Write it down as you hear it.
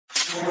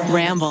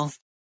Ramble.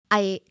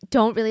 I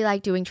don't really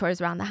like doing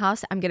chores around the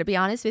house, I'm gonna be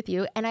honest with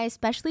you, and I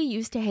especially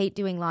used to hate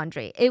doing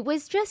laundry. It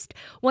was just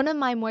one of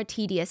my more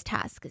tedious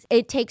tasks.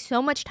 It takes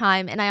so much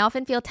time, and I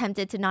often feel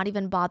tempted to not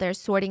even bother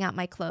sorting out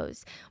my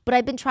clothes. But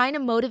I've been trying to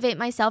motivate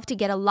myself to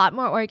get a lot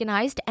more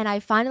organized, and I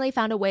finally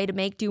found a way to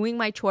make doing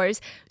my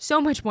chores so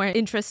much more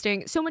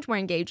interesting, so much more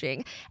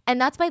engaging. And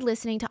that's by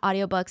listening to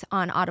audiobooks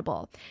on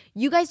Audible.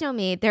 You guys know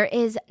me, there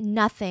is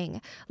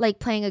nothing like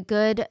playing a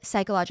good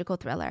psychological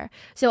thriller.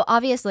 So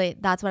obviously,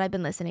 that's what I've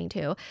been listening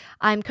to.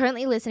 I'm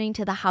currently listening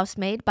to The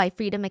Housemaid by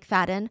Frida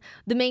McFadden.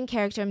 The main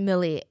character,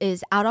 Millie,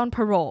 is out on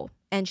parole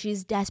and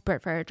she's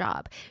desperate for a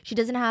job. She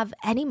doesn't have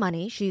any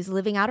money. She's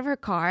living out of her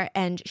car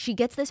and she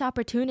gets this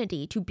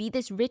opportunity to be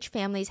this rich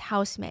family's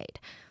housemaid.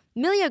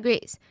 Millie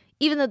agrees,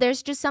 even though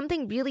there's just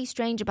something really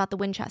strange about the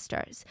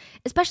Winchesters.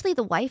 Especially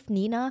the wife,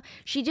 Nina.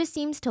 She just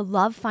seems to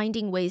love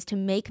finding ways to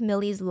make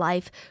Millie's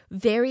life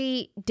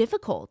very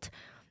difficult.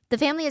 The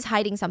family is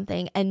hiding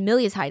something and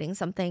Millie is hiding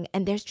something,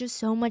 and there's just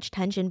so much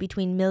tension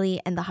between Millie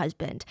and the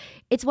husband.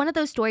 It's one of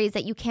those stories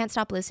that you can't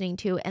stop listening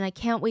to, and I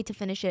can't wait to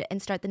finish it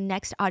and start the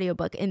next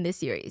audiobook in this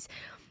series.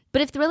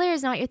 But if thriller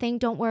is not your thing,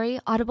 don't worry.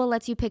 Audible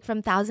lets you pick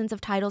from thousands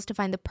of titles to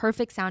find the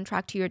perfect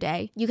soundtrack to your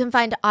day. You can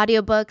find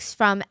audiobooks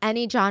from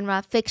any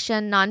genre,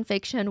 fiction,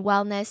 nonfiction,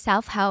 wellness,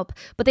 self-help,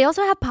 but they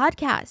also have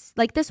podcasts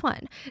like this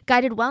one,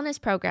 guided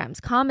wellness programs,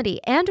 comedy,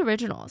 and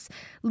originals.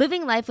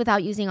 Living life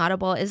without using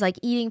Audible is like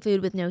eating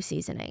food with no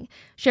seasoning.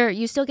 Sure,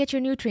 you still get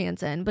your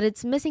nutrients in, but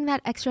it's missing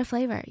that extra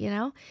flavor, you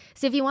know?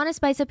 So if you want to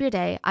spice up your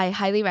day, I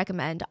highly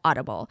recommend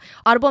Audible.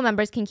 Audible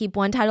members can keep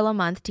one title a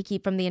month to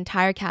keep from the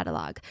entire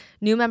catalog.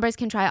 New members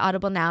can try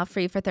Audible now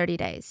free for 30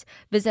 days.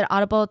 Visit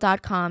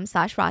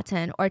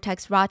audible.com/rotten or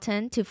text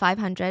rotten to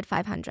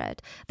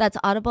 500-500. That's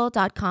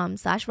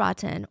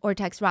audible.com/rotten or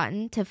text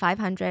rotten to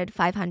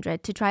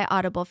 500-500 to try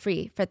Audible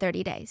free for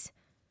 30 days.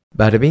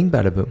 Bada bing,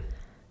 bada boom.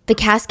 The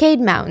Cascade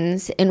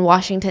Mountains in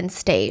Washington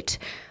State,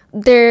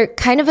 they're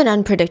kind of an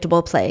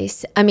unpredictable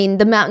place. I mean,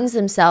 the mountains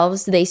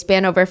themselves, they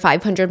span over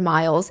 500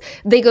 miles.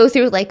 They go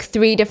through like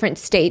 3 different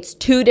states,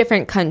 2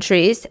 different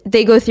countries.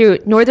 They go through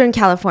Northern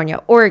California,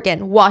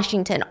 Oregon,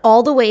 Washington,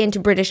 all the way into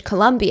British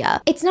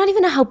Columbia. It's not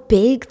even how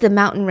big the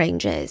mountain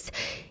range is.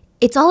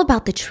 It's all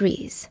about the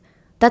trees.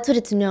 That's what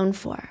it's known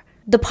for.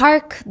 The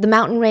park, the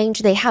mountain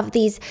range, they have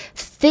these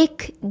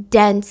thick,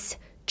 dense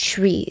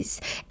trees.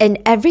 And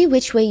every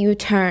which way you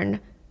turn,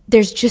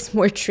 there's just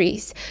more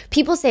trees.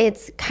 People say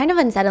it's kind of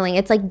unsettling.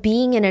 It's like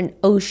being in an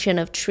ocean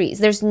of trees.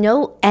 There's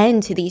no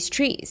end to these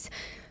trees.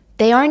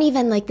 They aren't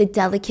even like the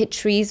delicate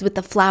trees with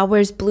the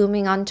flowers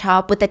blooming on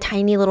top with the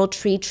tiny little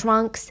tree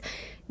trunks.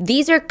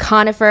 These are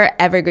conifer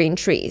evergreen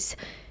trees.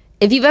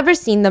 If you've ever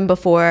seen them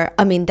before,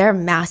 I mean, they're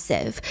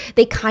massive.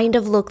 They kind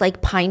of look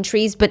like pine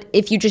trees, but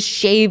if you just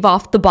shave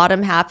off the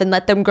bottom half and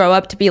let them grow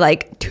up to be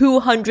like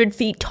 200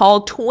 feet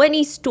tall,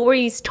 20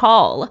 stories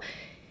tall,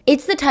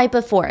 it's the type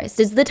of forest,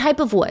 it's the type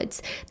of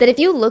woods that if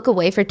you look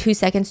away for 2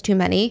 seconds too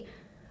many,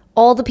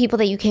 all the people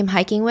that you came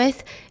hiking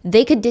with,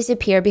 they could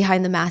disappear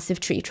behind the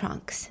massive tree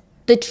trunks.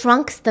 The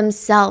trunks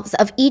themselves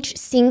of each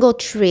single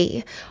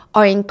tree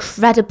are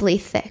incredibly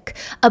thick,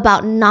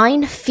 about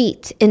 9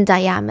 feet in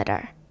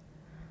diameter.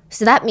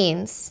 So that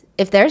means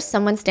if there's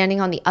someone standing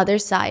on the other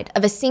side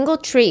of a single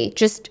tree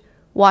just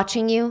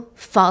watching you,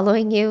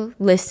 following you,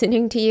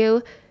 listening to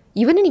you,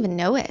 you wouldn't even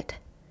know it.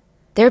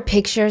 There are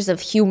pictures of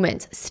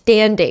humans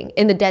standing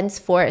in the dense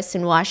forest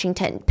in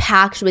Washington,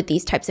 packed with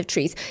these types of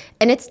trees,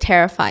 and it's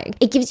terrifying.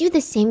 It gives you the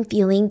same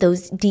feeling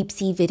those deep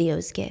sea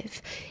videos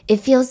give. It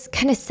feels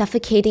kind of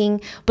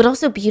suffocating, but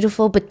also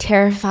beautiful, but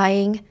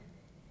terrifying.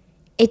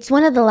 It's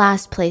one of the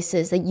last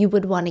places that you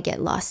would want to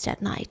get lost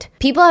at night.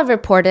 People have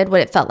reported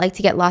what it felt like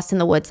to get lost in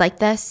the woods like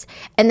this,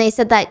 and they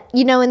said that,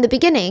 you know, in the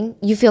beginning,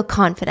 you feel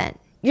confident.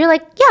 You're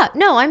like, yeah,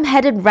 no, I'm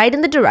headed right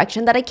in the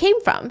direction that I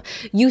came from.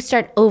 You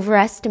start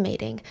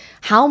overestimating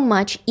how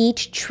much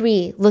each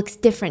tree looks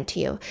different to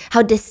you,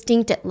 how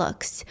distinct it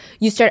looks.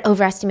 You start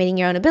overestimating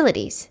your own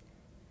abilities.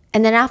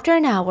 And then after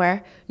an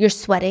hour, you're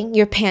sweating,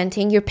 you're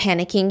panting, you're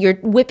panicking, you're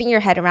whipping your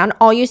head around.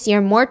 All you see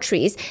are more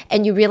trees,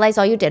 and you realize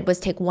all you did was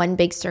take one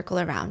big circle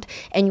around,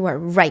 and you are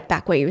right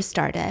back where you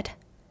started.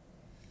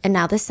 And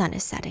now the sun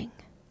is setting.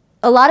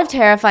 A lot of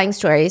terrifying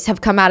stories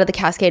have come out of the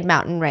Cascade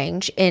Mountain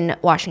Range in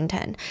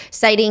Washington.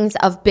 Sightings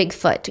of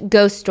Bigfoot,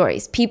 ghost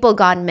stories, people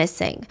gone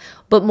missing.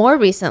 But more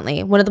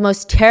recently, one of the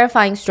most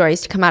terrifying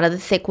stories to come out of the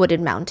thick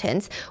wooded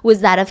mountains was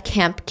that of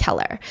Camp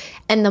Keller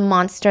and the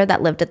monster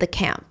that lived at the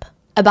camp.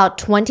 About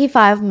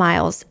 25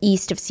 miles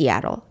east of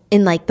Seattle,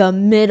 in like the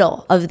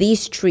middle of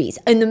these trees,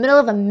 in the middle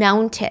of a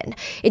mountain.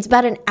 It's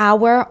about an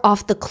hour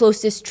off the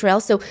closest trail,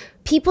 so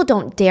people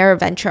don't dare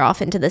venture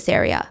off into this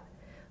area.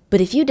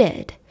 But if you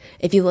did,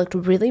 if you looked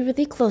really,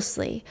 really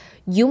closely,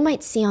 you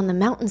might see on the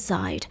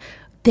mountainside,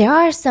 there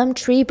are some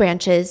tree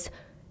branches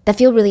that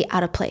feel really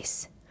out of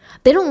place.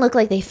 They don't look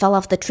like they fell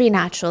off the tree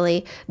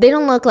naturally. They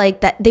don't look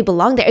like that they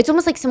belong there. It's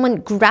almost like someone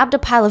grabbed a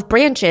pile of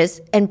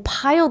branches and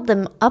piled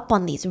them up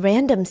on these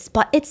random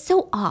spots. It's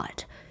so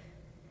odd.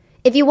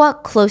 If you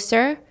walk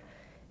closer,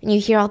 and you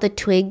hear all the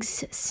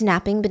twigs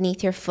snapping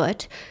beneath your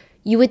foot,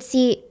 you would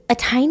see a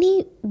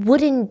tiny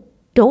wooden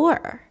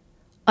door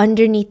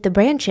underneath the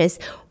branches.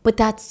 But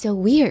that's so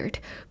weird,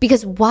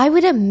 because why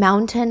would a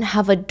mountain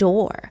have a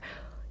door?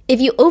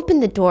 If you open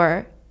the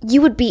door,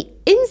 you would be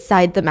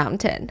inside the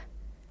mountain.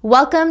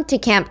 Welcome to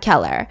Camp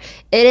Keller.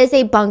 It is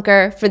a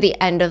bunker for the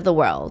end of the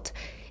world.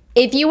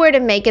 If you were to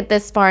make it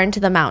this far into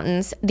the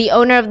mountains, the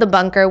owner of the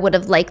bunker would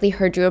have likely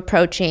heard you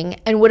approaching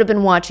and would have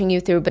been watching you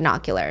through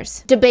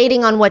binoculars,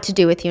 debating on what to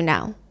do with you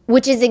now,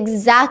 which is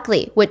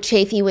exactly what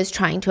Chafee was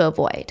trying to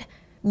avoid.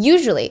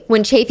 Usually,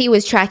 when Chafee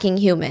was tracking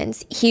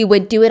humans, he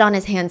would do it on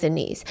his hands and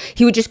knees.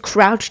 He would just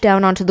crouch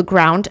down onto the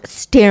ground,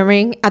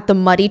 staring at the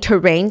muddy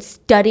terrain,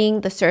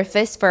 studying the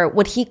surface for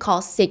what he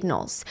calls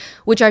signals,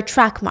 which are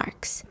track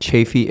marks.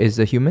 Chafee is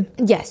a human?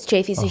 Yes,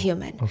 Chafee's a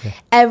human. Okay.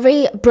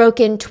 Every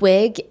broken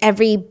twig,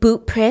 every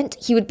boot print,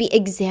 he would be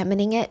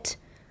examining it.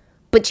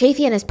 But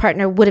Chafee and his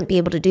partner wouldn't be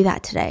able to do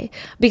that today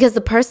because the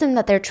person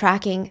that they're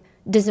tracking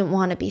doesn't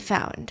want to be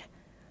found.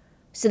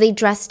 So they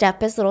dressed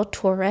up as little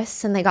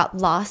tourists and they got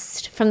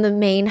lost from the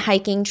main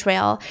hiking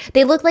trail.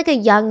 They look like a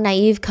young,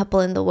 naive couple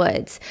in the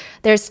woods.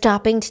 They're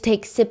stopping to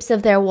take sips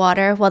of their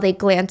water while they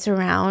glance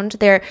around.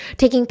 They're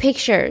taking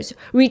pictures,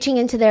 reaching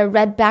into their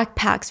red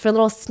backpacks for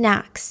little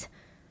snacks.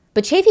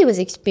 But Chafee was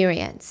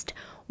experienced.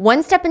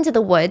 One step into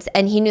the woods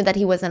and he knew that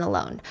he wasn't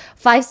alone.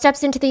 5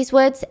 steps into these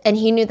woods and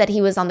he knew that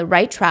he was on the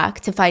right track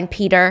to find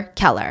Peter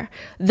Keller,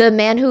 the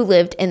man who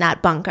lived in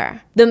that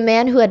bunker, the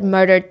man who had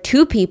murdered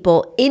 2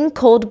 people in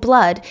cold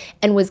blood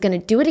and was going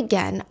to do it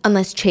again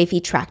unless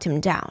Chafee tracked him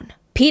down.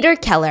 Peter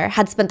Keller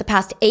had spent the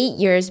past 8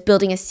 years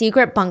building a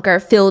secret bunker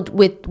filled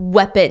with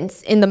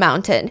weapons in the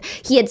mountain.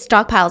 He had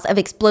stockpiles of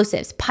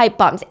explosives, pipe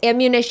bombs,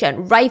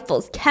 ammunition,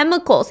 rifles,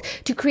 chemicals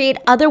to create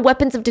other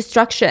weapons of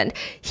destruction.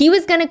 He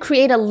was going to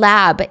create a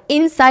lab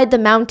inside the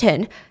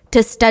mountain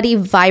to study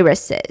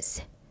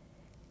viruses.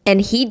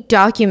 And he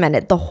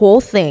documented the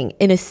whole thing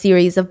in a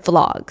series of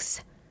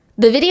vlogs.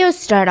 The videos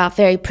start off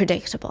very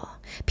predictable.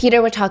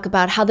 Peter would talk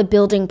about how the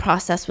building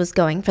process was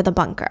going for the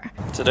bunker.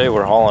 Today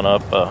we're hauling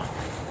up a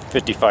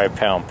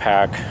 55-pound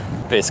pack,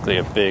 basically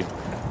a big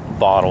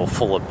bottle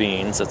full of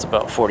beans that's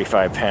about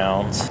 45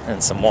 pounds,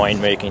 and some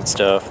winemaking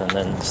stuff, and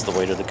then just the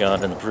weight of the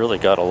gun, and really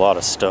got a lot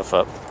of stuff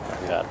up.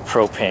 I got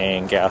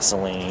propane,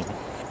 gasoline,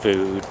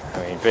 food.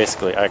 I mean,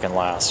 basically I can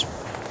last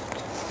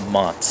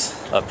months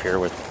up here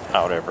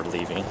without ever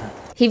leaving.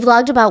 He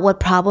vlogged about what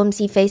problems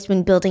he faced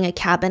when building a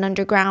cabin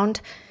underground.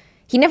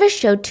 He never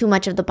showed too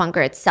much of the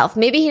bunker itself.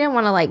 Maybe he didn't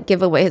want to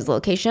give away his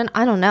location.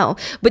 I don't know.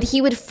 But he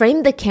would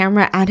frame the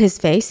camera at his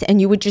face and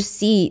you would just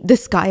see the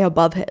sky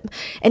above him.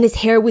 And his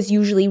hair was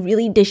usually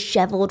really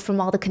disheveled from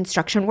all the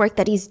construction work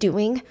that he's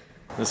doing.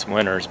 This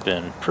winter's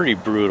been pretty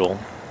brutal.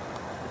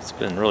 It's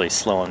been really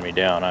slowing me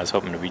down. I was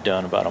hoping to be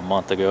done about a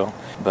month ago,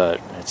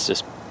 but it's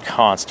just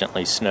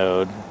constantly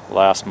snowed.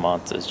 Last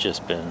month has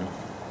just been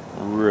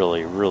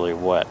really, really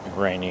wet and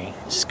rainy.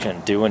 Just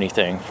couldn't do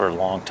anything for a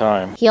long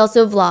time. He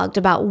also vlogged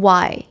about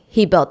why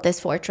he built this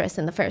fortress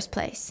in the first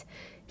place.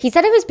 He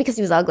said it was because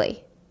he was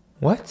ugly.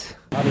 What?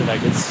 How did I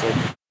get so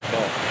f***ed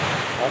up?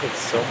 How did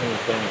so many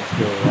things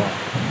go wrong?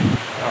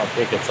 I don't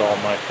think it's all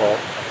my fault.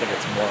 I think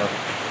it's more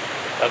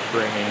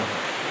upbringing,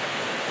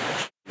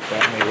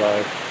 family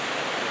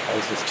life. I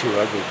was just too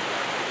ugly.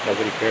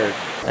 Nobody cared.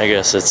 I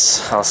guess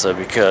it's also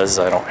because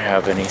I don't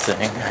have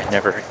anything. I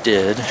never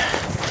did.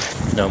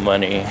 No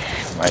money.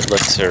 My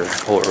looks are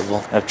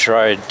horrible. I've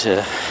tried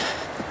to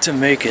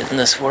make it in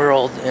this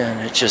world, and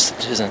it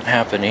just isn't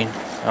happening.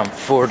 I'm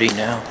 40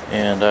 now,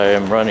 and I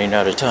am running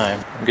out of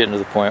time. I'm getting to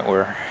the point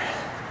where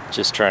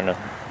just trying to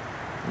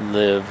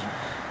live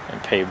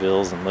and pay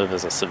bills and live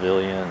as a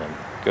civilian and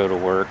go to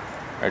work,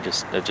 it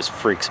just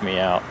freaks me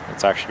out.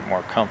 It's actually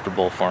more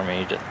comfortable for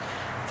me to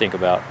think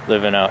about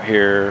living out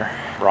here,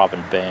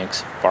 robbing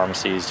banks,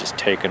 pharmacies, just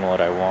taking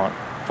what I want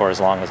for as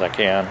long as I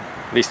can.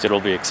 At least it'll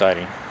be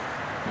exciting.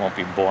 It won't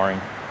be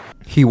boring.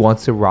 He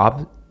wants to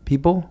rob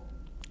people?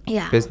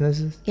 Yeah.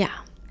 Businesses? Yeah.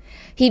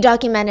 He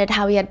documented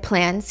how he had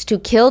plans to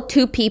kill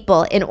 2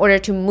 people in order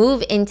to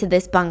move into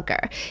this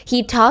bunker.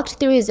 He talked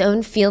through his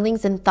own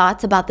feelings and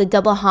thoughts about the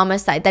double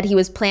homicide that he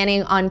was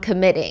planning on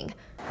committing.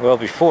 Well,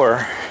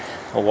 before,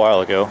 a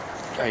while ago,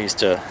 I used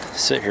to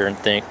sit here and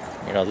think,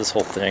 this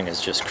whole thing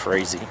is just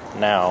crazy.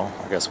 Now,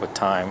 I guess with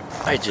time,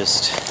 I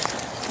just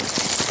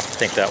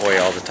think that way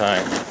all the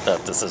time,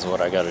 that this is what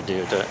I got to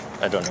do.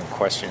 I don't even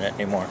question it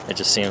anymore. It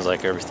just seems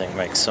like everything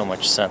makes so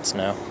much sense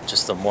now.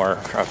 Just the more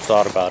I've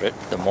thought about it,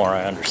 the more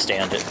I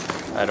understand it.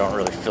 I don't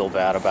really feel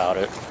bad about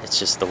it. It's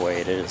just the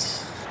way it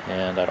is.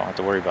 And I don't have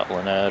to worry about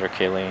Lynette or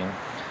Kayleen.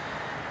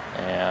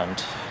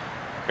 And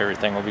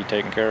everything will be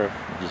taken care of.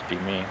 It'll just be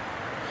me.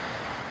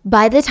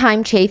 By the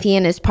time Chafee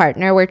and his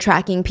partner were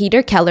tracking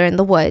Peter Keller in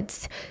the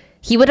woods,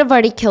 he would have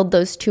already killed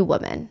those 2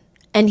 women.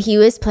 And he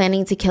was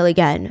planning to kill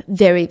again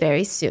very,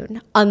 very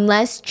soon,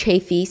 unless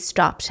Chafee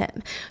stopped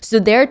him. So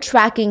they're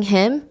tracking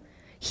him,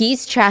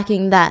 he's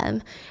tracking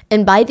them,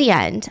 and by the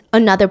end,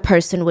 another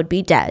person would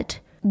be dead.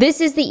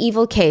 This is the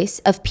evil case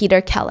of Peter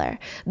Keller,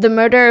 the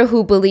murderer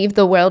who believed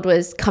the world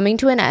was coming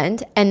to an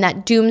end and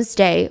that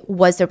doomsday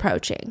was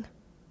approaching.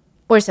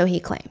 Or so he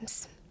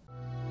claims.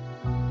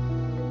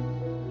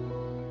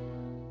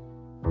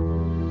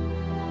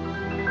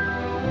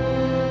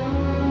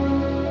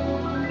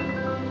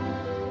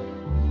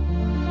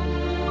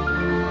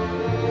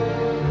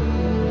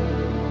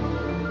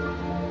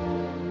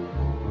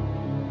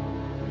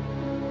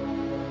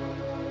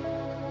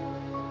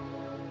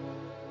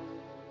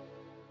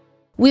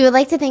 We would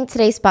like to thank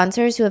today's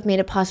sponsors who have made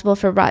it possible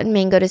for Rotten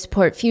Mango to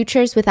support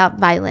Futures Without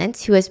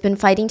Violence, who has been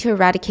fighting to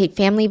eradicate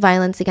family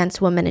violence against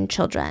women and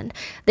children.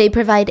 They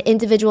provide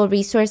individual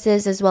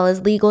resources as well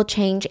as legal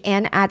change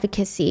and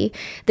advocacy.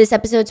 This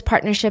episode's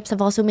partnerships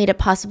have also made it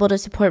possible to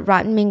support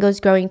Rotten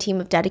Mango's growing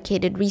team of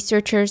dedicated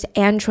researchers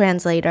and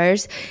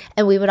translators.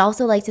 And we would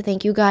also like to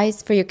thank you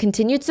guys for your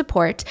continued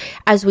support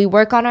as we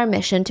work on our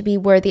mission to be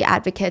worthy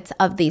advocates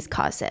of these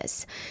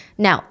causes.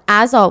 Now,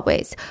 as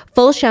always,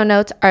 full show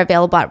notes are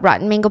available at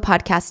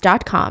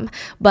rottenmangopodcast.com,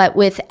 but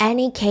with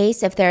any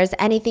case, if there's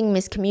anything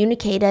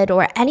miscommunicated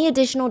or any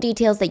additional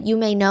details that you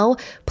may know,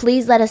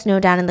 please let us know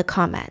down in the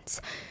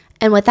comments.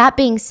 And with that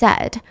being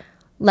said,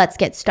 let's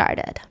get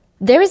started.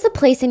 There is a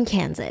place in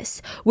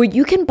Kansas where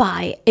you can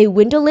buy a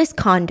windowless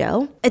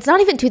condo. It's not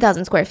even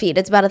 2,000 square feet.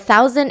 It's about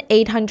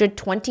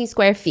 1,820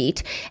 square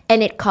feet,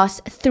 and it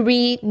costs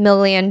 $3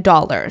 million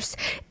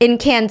in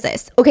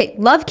Kansas. Okay,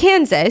 love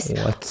Kansas.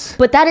 What?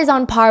 But that is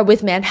on par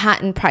with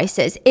Manhattan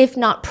prices, if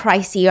not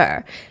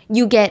pricier.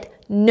 You get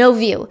no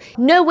view,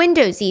 no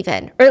windows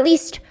even, or at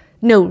least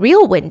no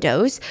real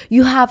windows.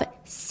 You have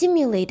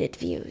simulated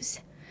views.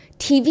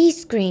 TV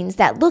screens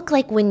that look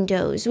like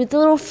windows with a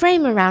little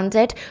frame around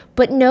it,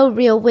 but no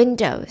real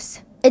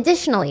windows.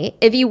 Additionally,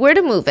 if you were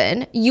to move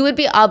in, you would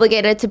be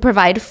obligated to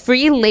provide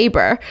free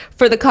labor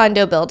for the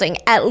condo building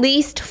at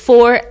least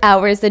 4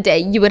 hours a day.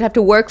 You would have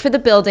to work for the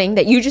building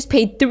that you just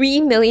paid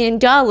 $3 million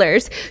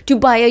to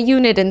buy a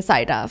unit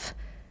inside of.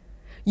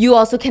 You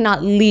also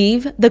cannot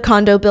leave the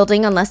condo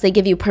building unless they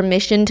give you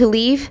permission to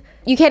leave.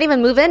 You can't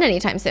even move in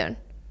anytime soon.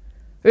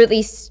 Or at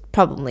least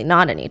probably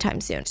not anytime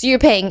soon. So you're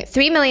paying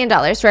 $3 million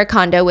for a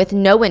condo with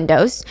no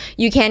windows.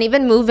 You can't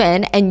even move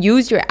in and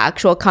use your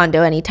actual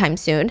condo anytime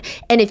soon.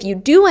 And if you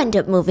do end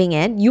up moving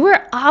in, you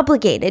are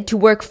obligated to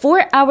work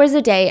 4 hours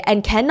a day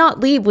and cannot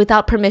leave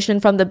without permission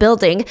from the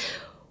building.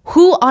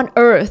 Who on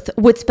earth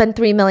would spend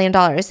 $3 million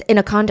in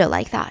a condo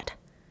like that?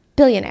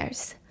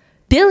 Billionaires.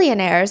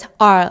 Billionaires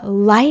are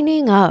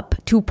lining up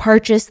to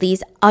purchase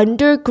these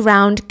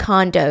underground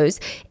condos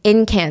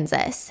in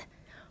Kansas.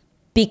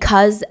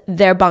 Because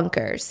they're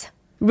bunkers.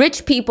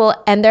 Rich people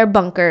and their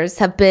bunkers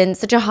have been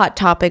such a hot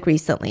topic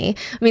recently.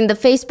 I mean, the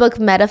Facebook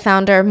Meta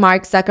founder,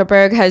 Mark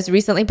Zuckerberg, has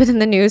recently been in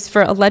the news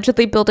for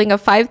allegedly building a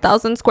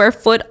 5,000 square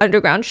foot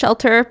underground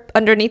shelter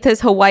underneath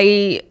his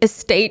Hawaii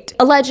estate.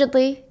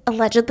 Allegedly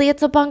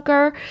it's a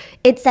bunker.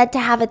 It's said to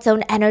have its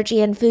own energy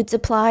and food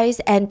supplies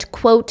and,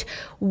 quote,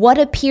 what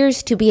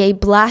appears to be a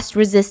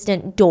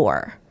blast-resistant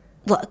door.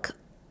 Look,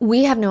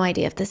 we have no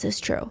idea if this is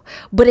true,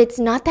 but it's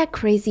not that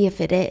crazy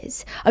if it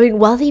is. I mean,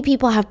 wealthy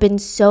people have been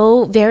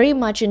so very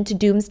much into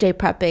doomsday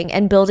prepping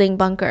and building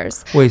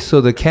bunkers. Wait,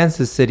 so the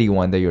Kansas City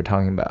one that you're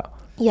talking about,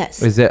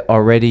 Yes. is it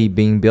already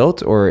being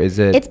built or is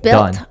it It's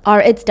built done? or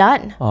it's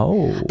done.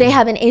 Oh. They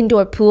have an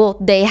indoor pool.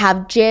 They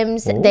have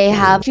gyms. They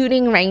have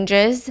shooting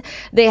ranges.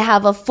 They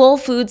have a full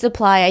food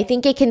supply. I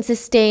think it can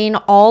sustain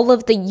all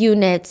of the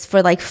units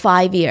for like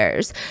 5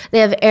 years. They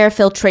have air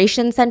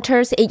filtration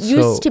centers. It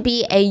used to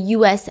be a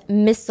U.S.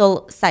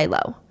 missile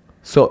silo.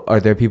 So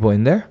are there people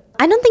in there?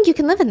 I don't think you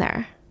can live in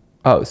there.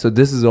 Oh, so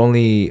this is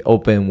only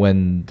open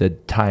when the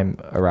time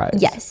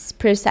arrives. Yes,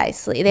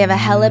 precisely. They have a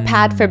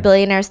helipad for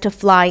billionaires to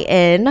fly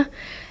in.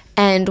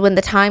 And when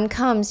the time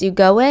comes, you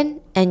go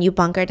in and you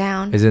bunker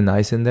down. Is it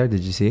nice in there? Did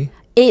you see?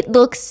 It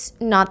looks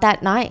not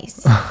that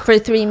nice for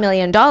 $3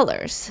 million.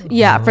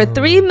 Yeah, for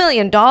 $3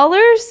 million?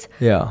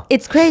 Yeah.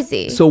 It's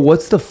crazy. So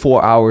what's the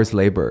 4 hours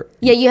labor?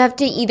 Yeah, you have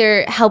to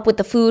either help with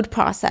the food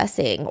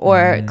processing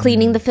or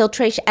cleaning the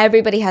filtration.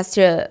 Everybody has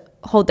to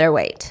hold their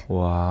weight.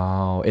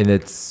 Wow. And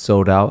it's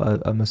sold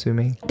out, I'm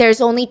assuming?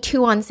 There's only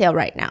 2 on sale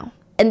right now.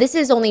 And this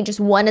is only just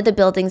one of the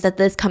buildings that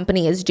this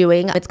company is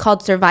doing. It's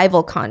called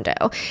Survival Condo.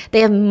 They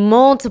have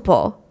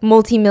multiple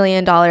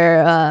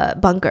multi-million-dollar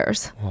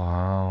bunkers.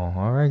 Wow.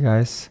 All right,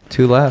 guys.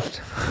 2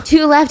 left.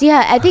 2 left,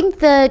 yeah. I think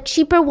the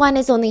cheaper one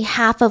is only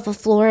half of a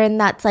floor, and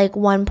that's like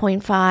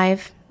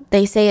 1.5.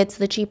 They say it's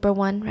the cheaper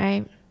one,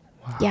 right?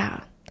 Wow. Yeah.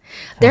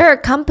 There are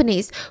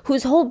companies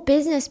whose whole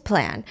business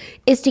plan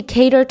is to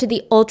cater to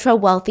the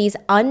ultra-wealthy's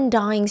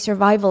undying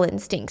survival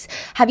instincts.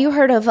 Have you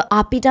heard of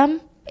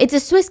Oppidum? It's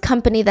a Swiss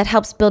company that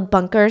helps build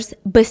bunkers,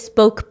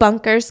 bespoke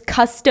bunkers,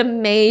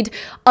 custom-made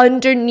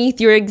underneath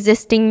your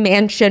existing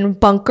mansion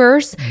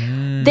bunkers.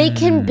 They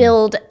can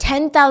build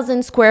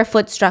 10,000 square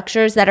foot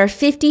structures that are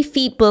 50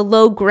 feet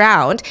below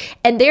ground,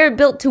 and they are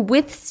built to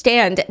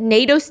withstand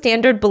NATO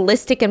standard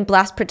ballistic and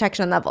blast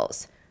protection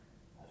levels.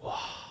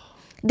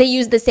 They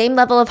use the same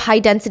level of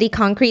high-density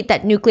concrete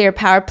that nuclear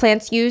power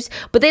plants use,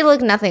 but they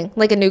look nothing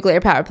like a nuclear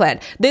power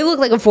plant. They look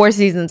like a Four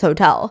Seasons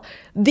hotel.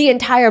 The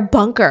entire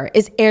bunker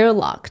is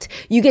airlocked.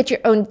 You get your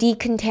own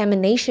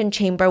decontamination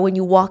chamber when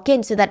you walk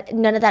in so that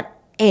none of that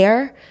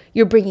air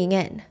you're bringing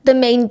in. The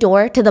main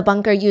door to the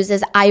bunker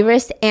uses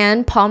iris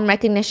and palm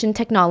recognition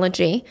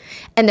technology,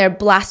 and they're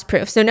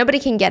blast-proof, so nobody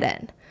can get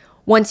in.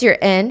 Once you're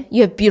in,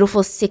 you have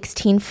beautiful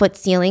 16-foot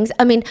ceilings.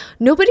 I mean,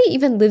 nobody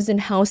even lives in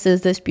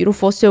houses this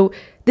beautiful, so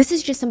this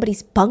is just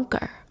somebody's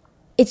bunker.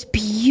 It's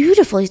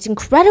beautiful. It's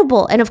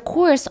incredible. And of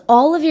course,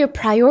 all of your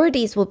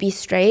priorities will be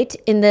straight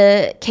in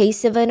the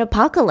case of an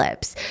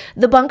apocalypse.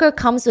 The bunker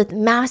comes with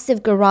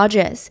massive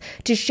garages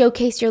to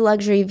showcase your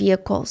luxury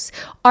vehicles,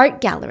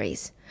 art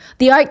galleries.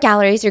 The art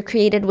galleries are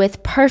created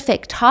with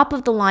perfect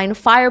top-of-the-line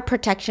fire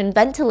protection,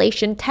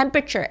 ventilation,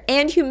 temperature,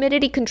 and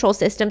humidity control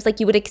systems like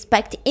you would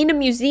expect in a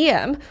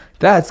museum.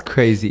 That's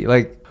crazy.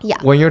 Like, Yeah.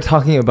 when you're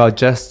talking about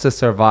just to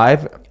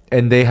survive,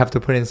 and they have to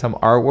put in some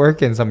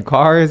artwork and some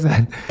cars,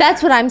 and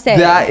That's what I'm saying.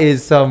 that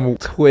is some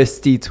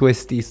twisty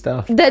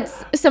stuff.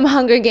 That's some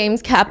Hunger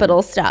Games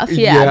capital stuff.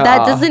 Yeah, Yeah.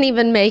 that doesn't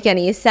even make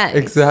any sense.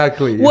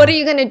 Exactly. What are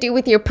you going to do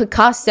with your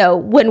Picasso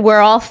when we're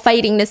all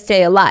fighting to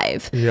stay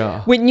alive?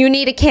 Yeah. When you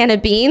need a can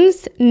of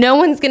beans, no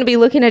one's going to be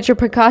looking at your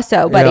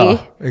Picasso, buddy.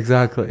 Yeah,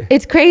 exactly.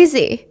 It's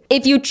crazy.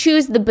 If you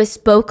choose the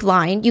bespoke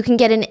line, you can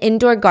get an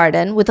indoor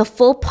garden with a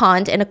full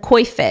pond and a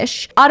koi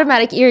fish,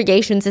 automatic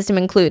irrigation system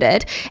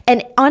included.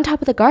 And on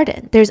top of the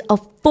garden, there's a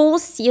full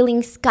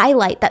ceiling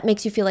skylight that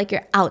makes you feel like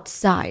you're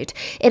outside.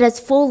 It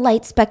has full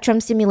light spectrum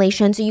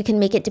simulation so you can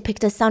make it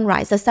depict a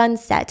sunrise, a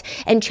sunset,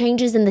 and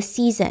changes in the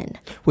season.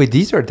 Wait,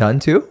 these are done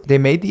too? They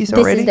made these This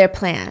already? is their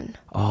plan.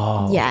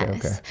 Oh, Yes.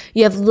 okay.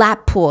 You have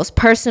lap pools,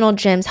 personal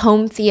gyms,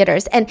 home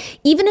theaters. And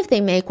even if they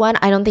make one,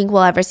 I don't think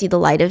we'll ever see the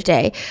light of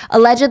day.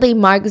 Allegedly,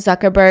 Mark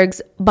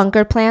Zuckerberg's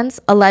bunker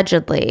plans,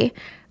 allegedly,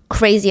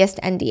 craziest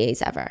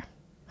NDAs ever.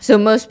 So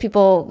most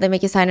people, they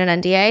make you sign an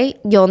NDA.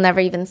 You'll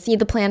never even see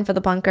the plan for the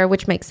bunker,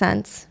 which makes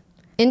sense.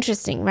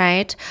 Interesting,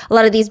 right? A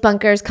lot of these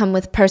bunkers come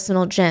with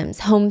personal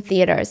gyms, home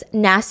theaters,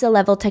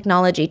 NASA-level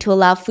technology to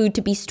allow food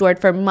to be stored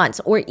for months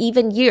or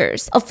even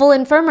years, a full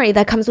infirmary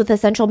that comes with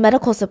essential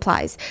medical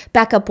supplies,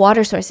 backup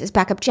water sources,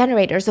 backup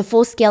generators, a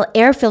full-scale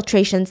air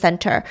filtration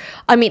center.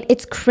 I mean,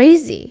 it's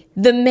crazy.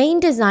 The main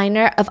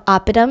designer of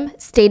Oppidum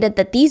stated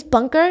that these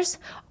bunkers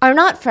are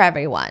not for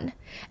everyone,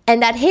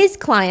 and that his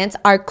clients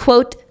are,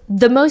 quote,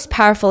 the most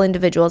powerful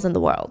individuals in the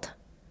world.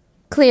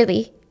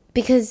 Clearly,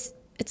 because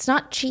it's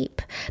not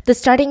cheap. The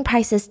starting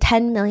price is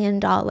 $10 million,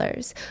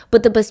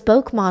 but the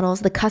bespoke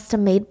models, the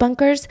custom-made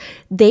bunkers,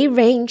 they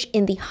range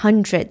in the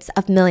hundreds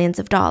of millions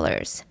of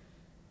dollars.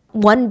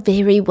 One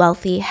very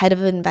wealthy head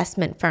of an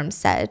investment firm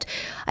said,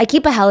 I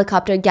keep a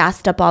helicopter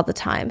gassed up all the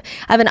time.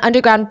 I have an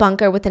underground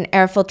bunker with an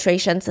air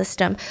filtration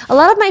system. A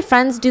lot of my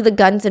friends do the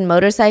guns and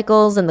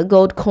motorcycles and the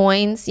gold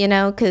coins, you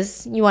know,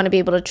 because you want to be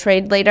able to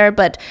trade later,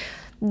 but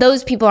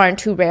those people aren't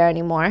too rare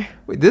anymore.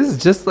 Wait, this is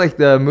just like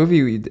the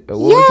movie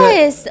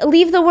Yes,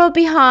 Leave the World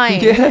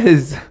Behind.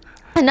 Yes.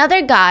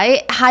 Another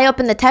guy high up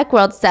in the tech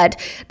world said,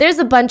 there's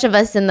a bunch of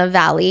us in the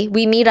valley.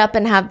 We meet up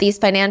and have these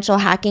financial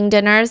hacking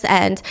dinners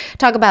and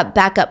talk about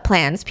backup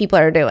plans people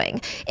are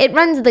doing. It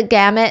runs the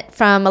gamut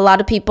from a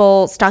lot of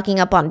people stocking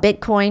up on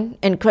Bitcoin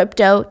and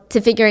crypto to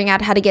figuring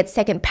out how to get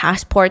second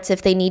passports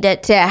if they need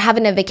it, to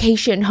having a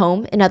vacation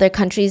home in other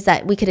countries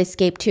that we could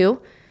escape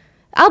to.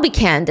 I'll be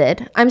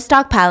candid. I'm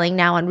stockpiling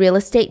now on real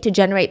estate to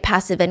generate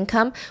passive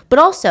income, but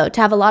also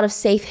to have a lot of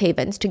safe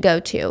havens to go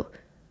to.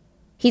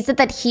 He said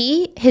that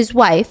he, his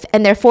wife,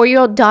 and their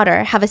 4-year-old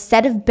daughter have a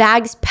set of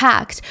bags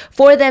packed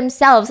for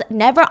themselves,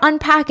 never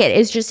unpack it.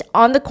 It's just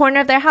on the corner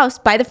of their house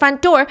by the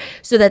front door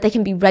so that they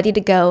can be ready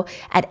to go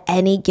at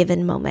any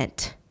given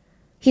moment.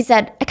 He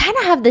said, I kind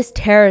of have this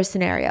terror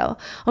scenario.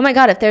 Oh my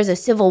God, if there's a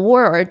civil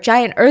war or a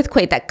giant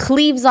earthquake that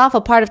cleaves off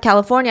a part of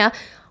California,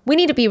 we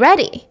need to be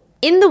ready.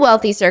 In the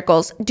wealthy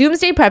circles,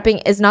 doomsday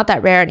prepping is not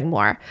that rare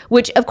anymore,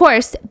 which of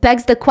course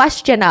begs the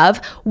question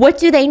of, what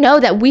do they know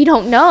that we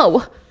don't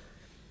know?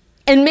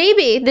 And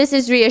maybe this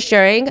is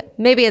reassuring,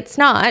 maybe it's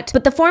not,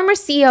 but the former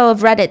CEO of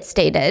Reddit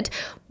stated,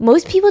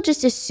 most people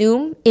just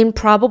assume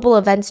improbable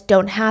events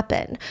don't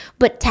happen,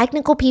 but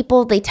technical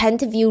people, they tend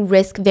to view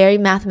risk very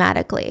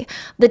mathematically.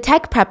 The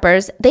tech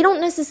preppers, they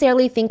don't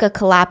necessarily think a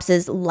collapse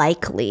is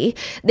likely.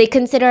 They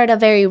consider it a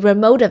very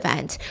remote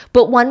event,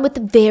 but one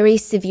with very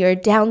severe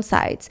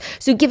downsides.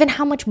 So given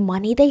how much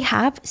money they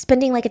have,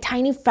 spending like a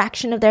tiny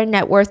fraction of their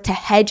net worth to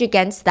hedge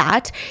against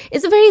that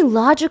is a very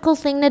logical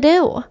thing to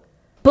do.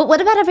 But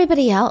what about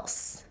everybody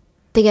else?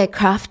 They get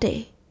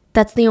crafty.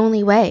 That's the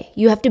only way.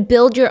 You have to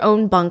build your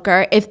own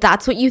bunker if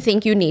that's what you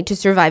think you need to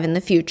survive in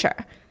the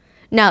future.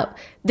 Now,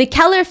 the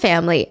Keller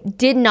family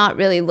did not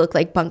really look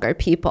like bunker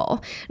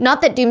people. Not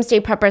that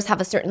doomsday preppers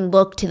have a certain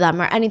look to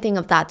them or anything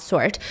of that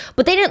sort,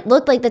 but they didn't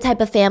look like the type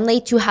of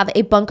family to have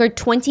a bunker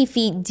 20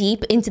 feet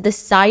deep into the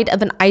side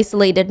of an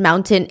isolated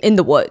mountain in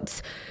the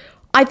woods.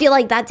 I feel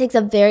like that takes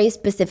a very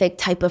specific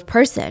type of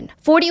person.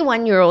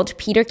 41-year-old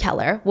Peter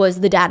Keller was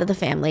the dad of the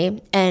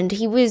family, and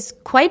he was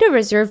quite a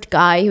reserved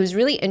guy. He was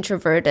really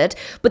introverted,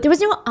 but there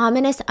was no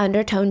ominous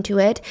undertone to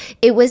it.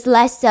 It was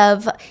less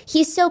of,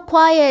 he's so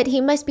quiet,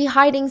 he must be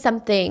hiding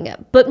something,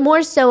 but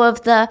more so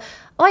of the,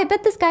 oh, I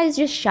bet this guy is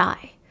just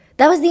shy.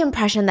 That was the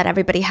impression that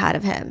everybody had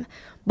of him.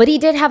 But he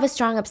did have a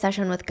strong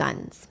obsession with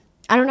guns.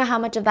 I don't know how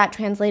much of that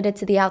translated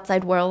to the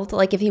outside world,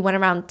 like if he went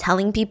around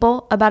telling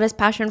people about his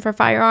passion for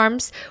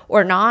firearms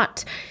or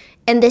not.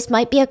 And this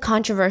might be a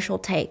controversial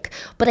take,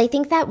 but I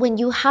think that when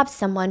you have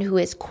someone who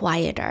is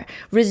quieter,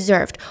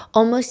 reserved,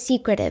 almost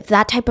secretive,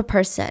 that type of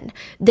person,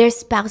 their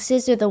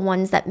spouses are the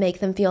ones that make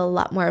them feel a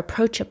lot more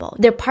approachable.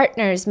 Their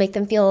partners make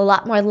them feel a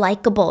lot more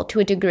likable to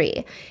a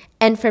degree.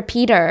 And for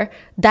Peter,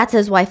 that's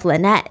his wife,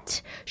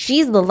 Lynette.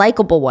 She's the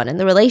likable one in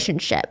the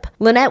relationship.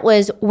 Lynette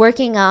was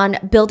working on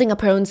building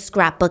up her own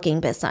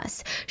scrapbooking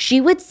business. She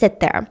would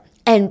sit there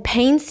and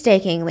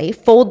painstakingly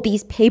fold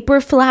these paper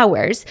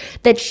flowers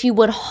that she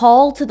would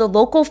haul to the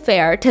local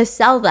fair to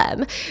sell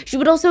them. She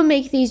would also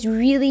make these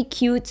really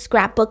cute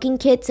scrapbooking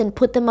kits and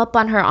put them up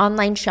on her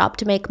online shop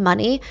to make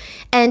money.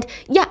 And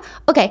yeah,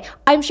 okay,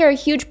 I'm sure a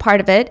huge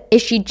part of it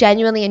is she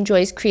genuinely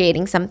enjoys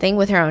creating something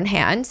with her own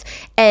hands,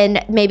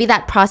 and maybe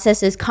that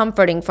process is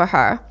comforting for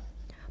her.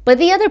 But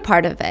the other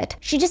part of it,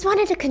 she just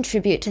wanted to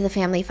contribute to the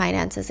family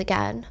finances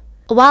again.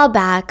 A while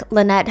back,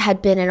 Lynette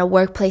had been in a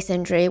workplace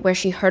injury where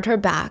she hurt her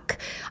back.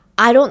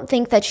 I don't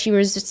think that she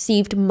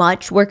received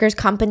much workers'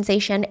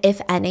 compensation,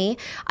 if any.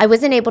 I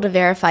wasn't able to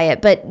verify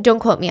it, but don't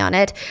quote me on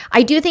it.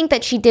 I do think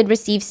that she did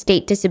receive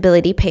state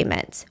disability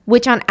payments,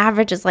 which on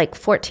average is like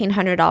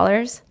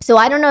 $1,400. So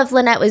I don't know if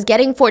Lynette was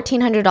getting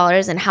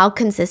 $1,400 and how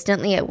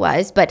consistently it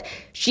was, but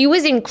she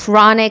was in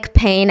chronic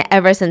pain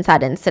ever since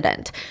that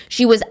incident.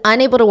 She was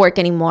unable to work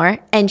anymore,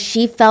 and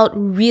she felt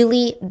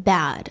really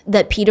bad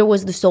that Peter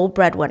was the sole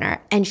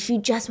breadwinner, and she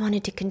just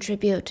wanted to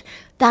contribute.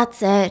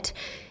 That's it.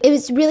 It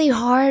was really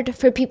hard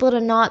for people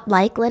to not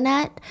like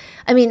Lynette.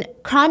 I mean,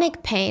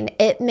 chronic pain,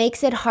 it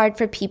makes it hard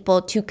for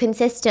people to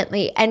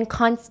consistently and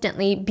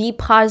constantly be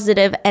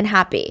positive and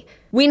happy.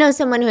 We know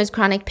someone who has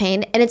chronic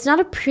pain, and it's not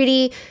a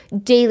pretty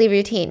daily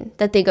routine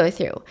that they go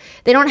through.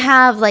 They don't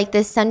have like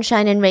this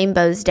sunshine and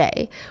rainbows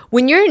day.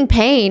 When you're in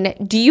pain,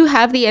 do you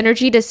have the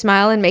energy to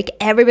smile and make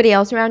everybody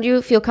else around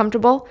you feel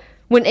comfortable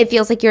when it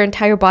feels like your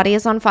entire body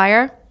is on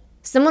fire?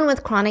 Someone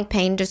with chronic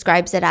pain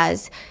describes it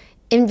as,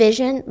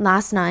 envision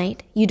last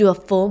night you do a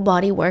full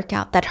body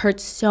workout that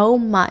hurts so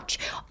much,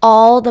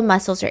 all the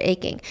muscles are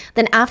aching.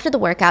 Then after the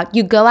workout,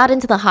 you go out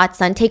into the hot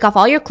sun, take off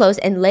all your clothes,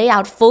 and lay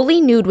out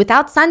fully nude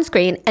without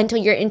sunscreen until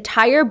your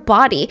entire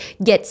body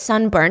gets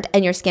sunburned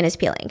and your skin is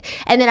peeling.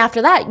 And then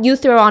after that, you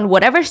throw on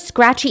whatever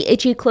scratchy,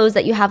 itchy clothes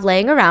that you have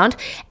laying around,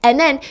 and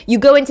then you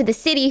go into the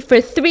city for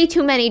 3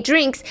 too many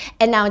drinks,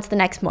 and now it's the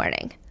next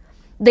morning.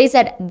 They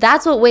said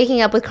that's what waking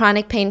up with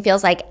chronic pain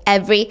feels like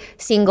every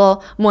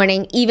single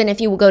morning, even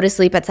if you go to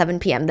sleep at 7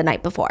 p.m. the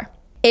night before.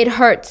 It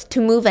hurts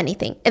to move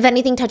anything. If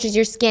anything touches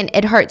your skin,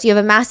 it hurts. You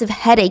have a massive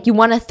headache. You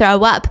want to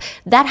throw up.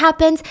 That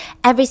happens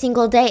every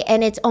single day,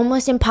 and it's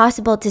almost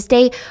impossible to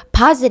stay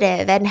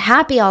positive and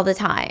happy all the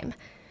time.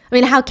 I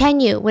mean, how can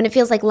you when it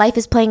feels like life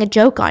is playing a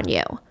joke on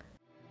you?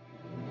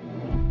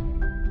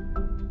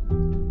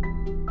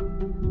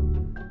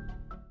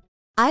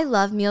 I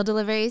love meal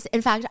deliveries.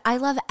 In fact, I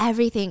love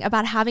everything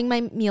about having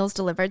my meals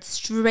delivered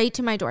straight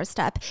to my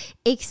doorstep,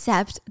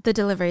 except the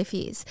delivery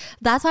fees.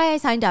 That's why I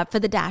signed up for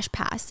the Dash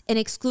Pass, an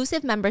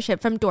exclusive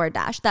membership from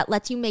DoorDash that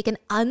lets you make an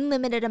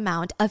unlimited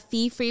amount of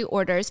fee-free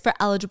orders for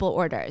eligible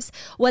orders.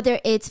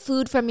 Whether it's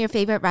food from your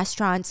favorite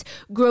restaurants,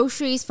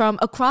 groceries from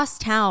across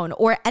town,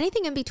 or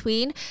anything in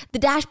between, the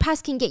Dash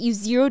Pass can get you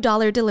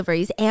 $0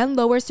 deliveries and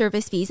lower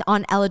service fees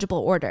on eligible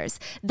orders.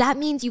 That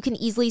means you can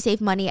easily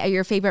save money at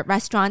your favorite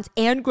restaurants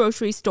and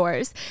grocery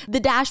stores. The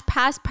Dash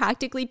Pass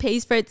practically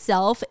pays for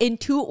itself in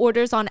 2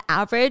 orders on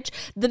average.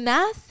 The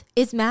math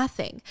is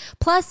mathing.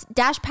 Plus,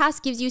 Dash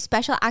Pass gives you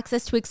special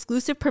access to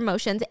exclusive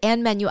promotions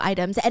and menu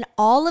items, and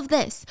all of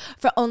this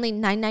for only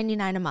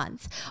 $9.99 a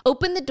month.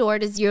 Open the door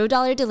to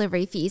 $0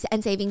 delivery fees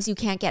and savings you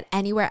can't get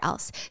anywhere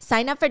else.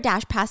 Sign up for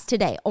Dash Pass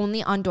today,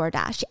 only on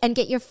DoorDash, and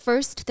get your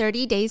first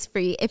 30 days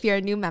free if you're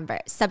a new member.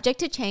 Subject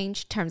to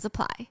change, terms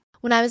apply.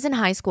 When I was in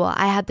high school,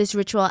 I had this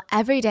ritual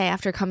every day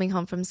after coming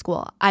home from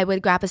school. I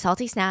would grab a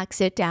salty snack,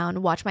 sit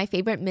down, watch my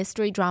favorite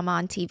mystery drama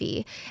on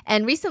TV.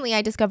 And recently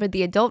I discovered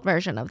the adult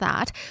version of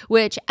that,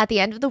 which at the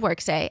end of the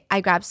workday,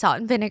 I grab salt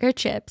and vinegar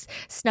chips,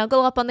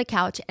 snuggle up on the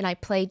couch, and I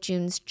play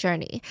June's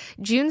Journey.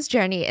 June's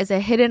Journey is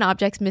a hidden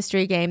objects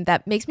mystery game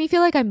that makes me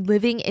feel like I'm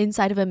living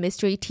inside of a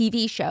mystery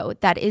TV show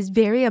that is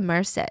very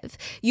immersive.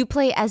 You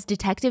play as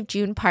Detective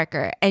June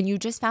Parker, and you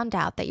just found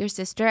out that your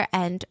sister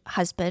and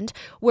husband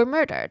were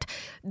murdered.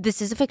 This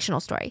is a fictional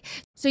story.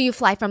 So you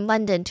fly from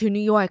London to New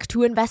York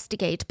to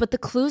investigate, but the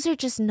clues are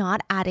just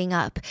not adding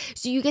up.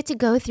 So you get to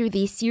go through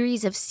these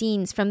series of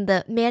scenes from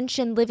the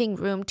mansion living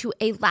room to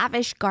a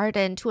lavish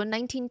garden to a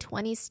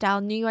 1920s style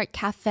New York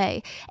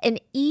cafe. In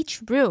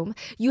each room,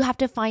 you have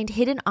to find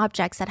hidden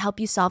objects that help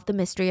you solve the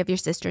mystery of your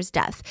sister's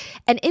death.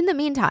 And in the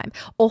meantime,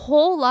 a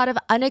whole lot of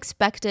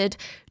unexpected,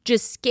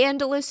 just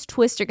scandalous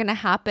twists are going to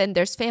happen.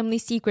 There's family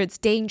secrets,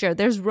 danger,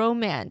 there's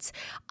romance.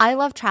 I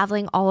love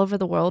traveling all over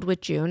the world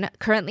with June.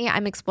 Currently,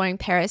 I'm exploring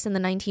Paris in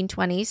the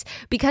 1920s.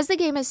 Because the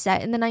game is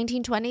set in the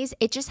 1920s,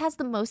 it just has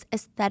the most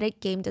aesthetic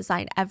game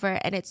design ever,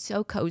 and it's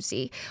so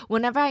cozy.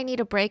 Whenever I need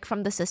a break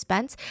from the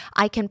suspense,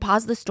 I can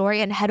pause the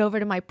story and head over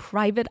to my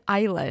private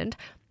island.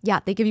 Yeah,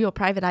 they give you a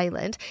private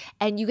island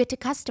and you get to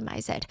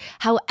customize it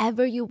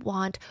however you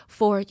want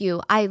for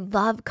you. I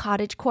love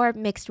cottagecore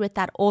mixed with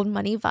that old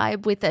money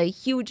vibe with a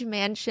huge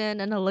mansion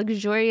and a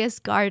luxurious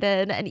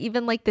garden and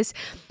even like this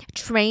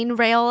train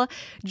rail.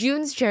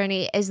 June's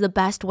Journey is the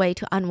best way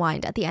to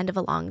unwind at the end of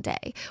a long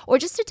day or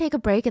just to take a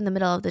break in the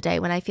middle of the day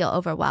when I feel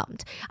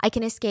overwhelmed. I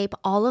can escape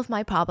all of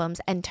my problems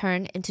and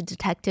turn into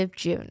Detective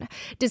June.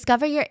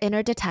 Discover your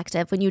inner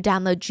detective when you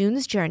download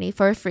June's Journey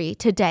for free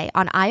today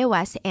on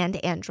iOS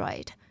and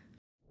Android.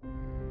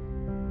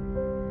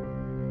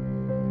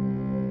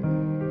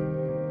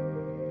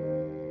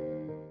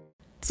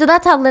 So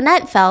that's how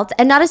Lynette felt,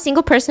 and not a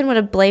single person would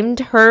have blamed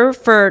her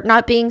for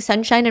not being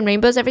sunshine and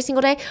rainbows every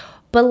single day,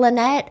 but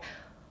Lynette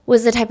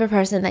was the type of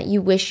person that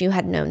you wish you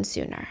had known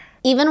sooner.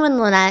 Even when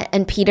Lynette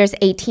and Peter's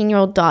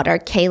 18-year-old daughter,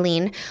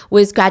 Kayleen,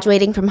 was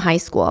graduating from high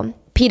school,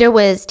 Peter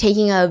was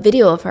taking a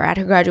video of her at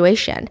her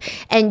graduation,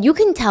 and you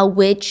can tell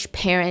which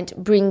parent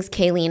brings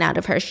Kayleen out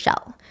of her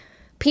shell.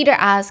 Peter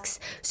asks,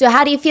 "So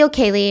how do you feel,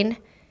 Kayleen?"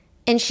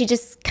 And she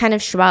just kind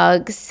of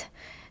shrugs.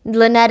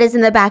 Lynette is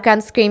in the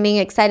background screaming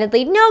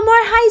excitedly, "No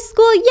more high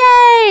school,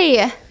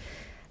 yay!"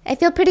 I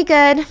feel pretty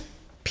good.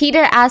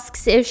 Peter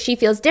asks if she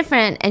feels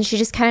different, and she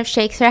just kind of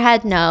shakes her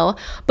head no.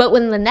 But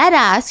when Lynette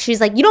asks, she's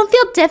like, "You don't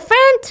feel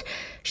different?"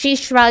 She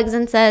shrugs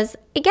and says,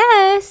 "I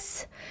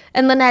guess."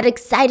 And Lynette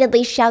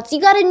excitedly shouts, "You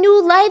got a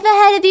new life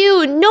ahead of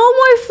you. No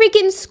more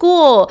freaking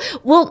school.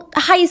 Well,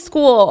 high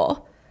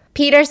school."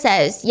 Peter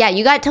says, "Yeah,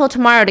 you got till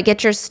tomorrow to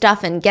get your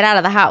stuff and get out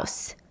of the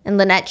house." And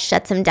Lynette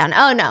shuts him down.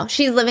 "Oh no,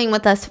 she's living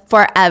with us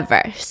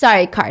forever.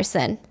 Sorry,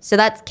 Carson." So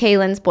that's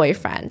Kaylin's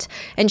boyfriend.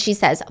 And she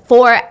says,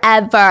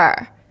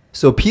 "Forever."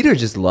 So Peter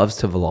just loves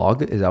to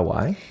vlog. Is that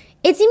why?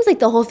 It seems like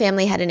the whole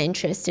family had an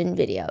interest in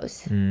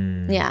videos.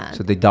 Yeah.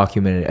 So they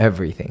documented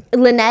everything.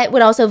 Lynette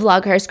would also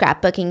vlog her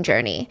scrapbooking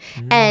journey.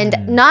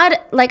 And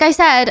not, like I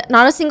said,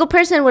 not a single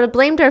person would have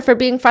blamed her for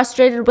being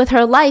frustrated with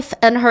her life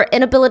and her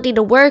inability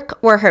to work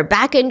or her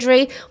back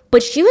injury,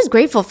 but she was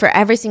grateful for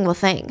every single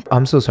thing.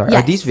 I'm so sorry.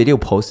 Yes. Are these videos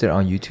posted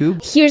on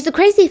YouTube? Here's the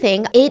crazy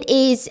thing. It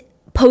is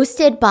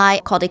posted by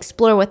called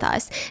Explore With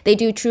Us. They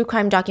do true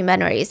crime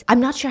documentaries.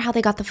 I'm not sure how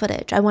they got the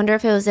footage. I wonder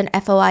if it was an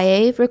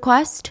FOIA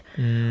request.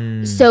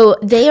 So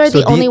they are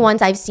the only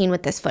ones I've seen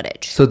with this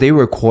footage. So they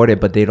record it,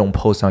 but they don't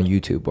post on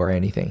YouTube or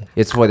anything.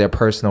 It's for their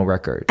personal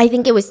record. I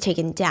think it was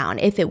taken down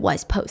if it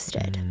was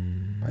posted.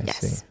 I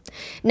see.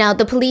 Now,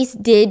 the police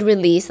did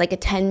release like a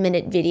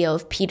 10-minute video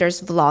of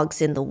Peter's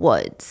vlogs in the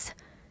woods.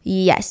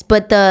 Yes,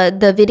 but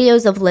the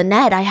videos of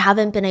Lynette, I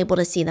haven't been able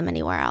to see them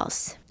anywhere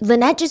else.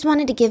 Lynette just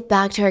wanted to give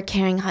back to her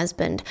caring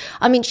husband.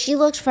 I mean, she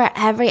looked for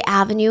every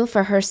avenue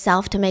for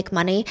herself to make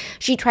money.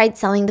 She tried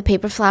selling the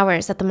paper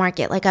flowers at the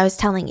market, like I was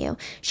telling you.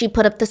 She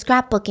put up the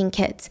scrapbooking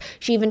kits.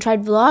 She even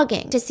tried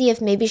vlogging to see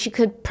if maybe she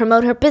could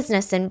promote her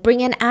business and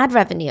bring in ad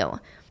revenue.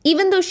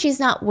 Even though she's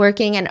not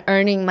working and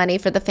earning money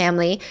for the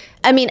family,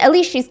 I mean, at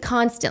least she's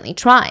constantly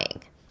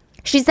trying.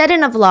 She said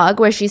in a vlog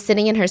where she's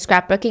sitting in her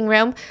scrapbooking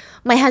room,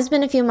 "My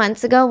husband a few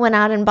months ago went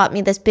out and bought me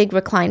this big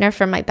recliner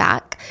for my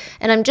back,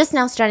 and I'm just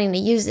now starting to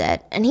use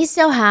it, and he's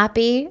so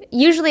happy.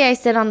 Usually I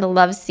sit on the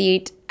love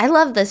seat. I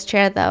love this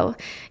chair though.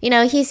 You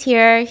know, he's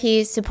here,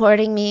 he's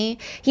supporting me.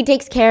 He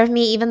takes care of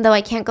me even though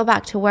I can't go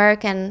back to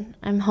work and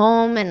I'm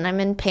home and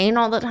I'm in pain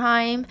all the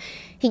time.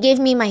 He gave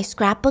me my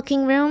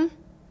scrapbooking room,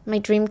 my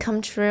dream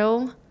come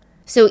true."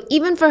 So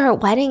even for her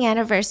wedding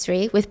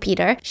anniversary with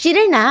Peter, she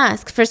didn't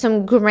ask for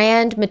some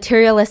grand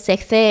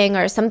materialistic thing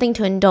or something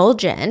to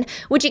indulge in,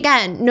 which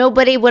again,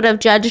 nobody would have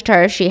judged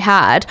her if she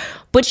had,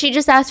 but she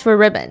just asked for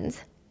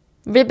ribbons.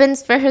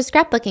 Ribbons for her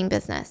scrapbooking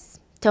business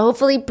to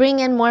hopefully bring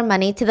in more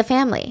money to the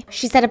family.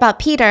 She said about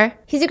Peter,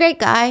 "He's a great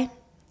guy.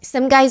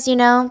 Some guys, you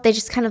know, they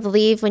just kind of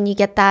leave when you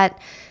get that,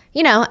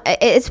 you know,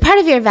 it's part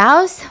of your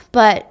vows,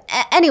 but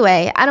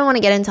anyway, I don't want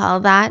to get into all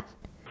of that."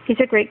 He's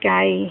a great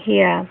guy.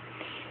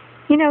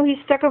 You know, he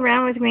stuck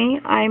around with me.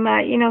 I'm,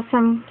 you know,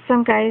 some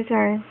guys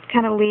are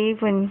kind of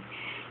leave when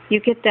you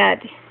get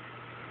that,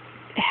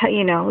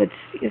 you know,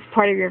 it's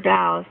part of your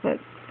vows. But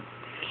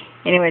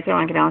anyways, I don't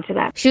want to get on to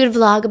that. She would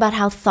vlog about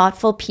how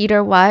thoughtful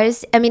Peter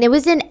was. I mean, it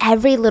was in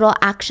every little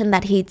action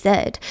that he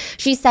did.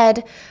 She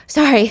said,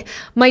 "Sorry,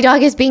 my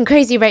dog is being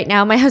crazy right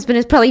now. My husband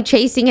is probably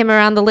chasing him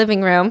around the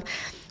living room."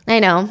 I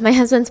know, my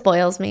husband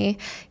spoils me.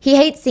 He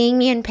hates seeing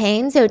me in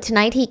pain, so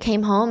tonight he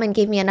came home and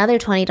gave me another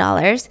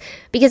 $20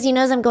 because he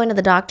knows I'm going to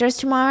the doctor's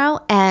tomorrow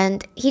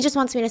and he just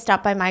wants me to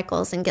stop by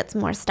Michael's and get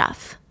some more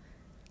stuff.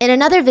 In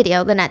another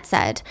video, Lynette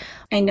said,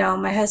 I know,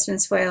 my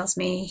husband spoils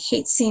me. He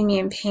hates seeing me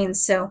in pain,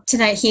 so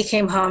tonight he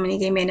came home and he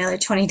gave me another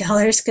 $20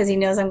 because he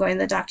knows I'm going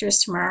to the doctor's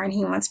tomorrow and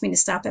he wants me to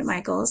stop at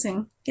Michael's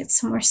and get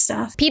some more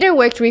stuff. Peter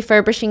worked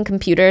refurbishing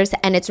computers,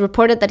 and it's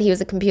reported that he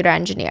was a computer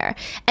engineer.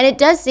 And it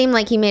does seem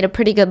like he made a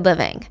pretty good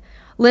living.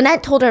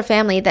 Lynette told her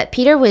family that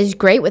Peter was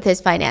great with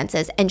his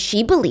finances, and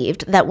she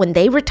believed that when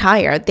they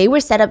retired, they were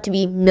set up to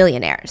be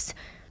millionaires.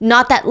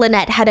 Not that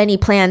Lynette had any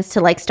plans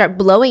to start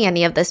blowing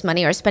any of this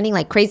money or spending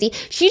like crazy.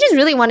 She just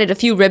really wanted a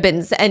few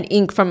ribbons and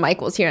ink from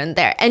Michael's here and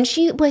there. And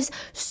she was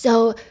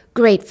so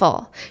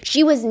grateful.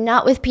 She was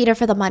not with Peter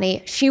for the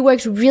money. She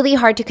worked really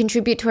hard to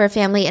contribute to her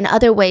family in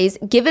other ways,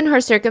 given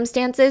her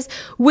circumstances,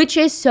 which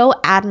is so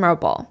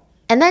admirable.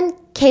 And then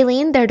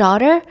Kayleen, their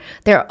daughter,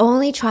 their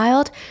only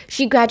child,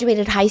 she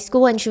graduated high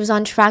school and she was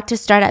on track to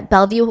start at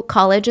Bellevue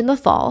College in the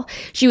fall.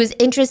 She was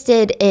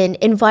interested in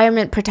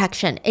environment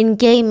protection, in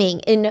gaming,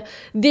 in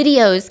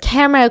videos,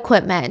 camera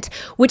equipment,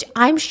 which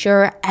I'm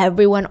sure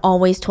everyone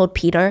always told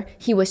Peter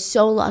he was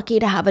so lucky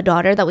to have a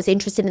daughter that was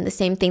interested in the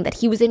same thing that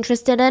he was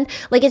interested in.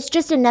 It's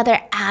just another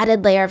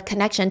added layer of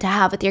connection to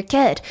have with your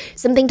kid,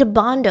 something to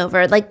bond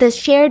over, the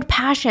shared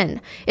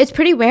passion. It's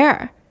pretty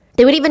rare.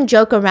 They would even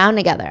joke around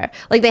together.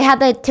 They had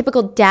the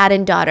typical dad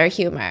and daughter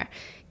humor.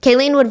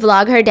 Kayleen would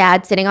vlog her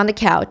dad sitting on the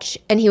couch,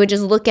 and he would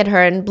just look at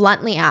her and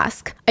bluntly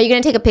ask, "Are you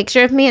going to take a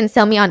picture of me and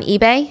sell me on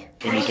eBay?"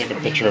 Can you take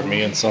a picture of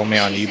me and sell me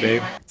on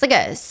eBay? It's like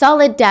a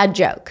solid dad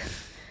joke.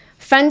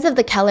 Friends of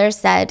the Kellers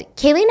said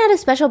Kayleen had a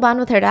special bond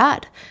with her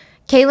dad.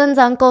 Kaylin's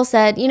uncle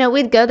said,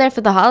 we'd go there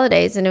for the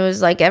holidays, and it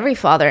was like every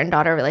father and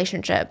daughter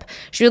relationship.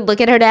 She would look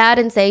at her dad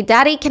and say,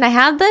 "Daddy, can I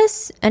have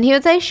this?" And he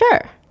would say,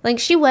 "Sure."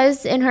 She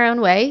was, in her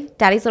own way,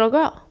 Daddy's little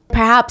girl.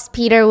 Perhaps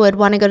Peter would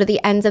want to go to the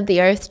ends of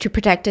the earth to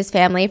protect his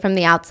family from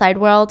the outside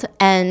world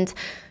and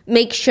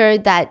make sure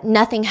that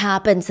nothing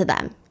happens to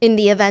them in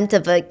the event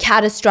of a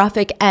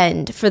catastrophic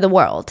end for the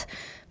world.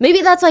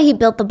 Maybe that's why he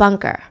built the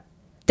bunker.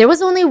 There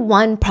was only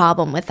one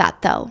problem with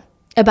that, though,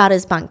 about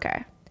his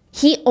bunker.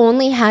 He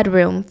only had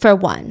room for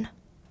one.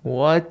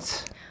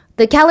 What?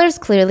 The Kellers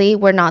clearly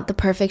were not the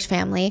perfect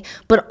family,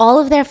 but all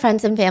of their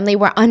friends and family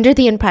were under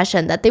the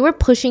impression that they were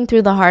pushing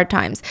through the hard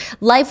times.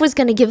 Life was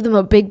going to give them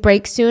a big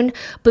break soon,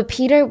 but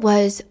Peter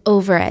was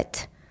over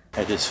it.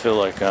 I just feel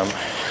like I'm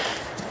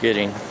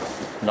getting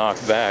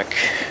knocked back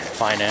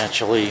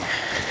financially.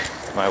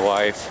 My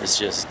wife is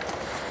just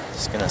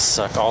going to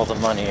suck all the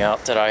money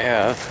out that I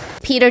have.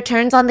 Peter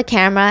turns on the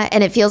camera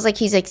and it feels like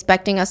he's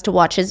expecting us to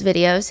watch his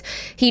videos.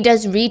 He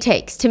does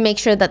retakes to make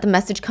sure that the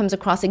message comes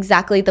across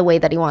exactly the way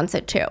that he wants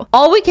it to.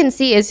 All we can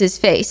see is his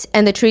face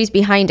and the trees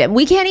behind him.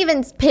 We can't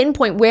even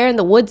pinpoint where in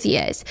the woods he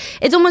is.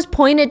 It's almost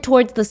pointed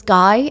towards the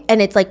sky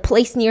and it's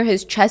placed near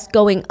his chest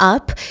going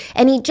up,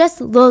 and he just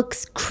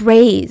looks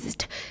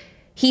crazed.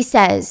 He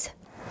says,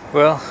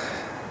 Well,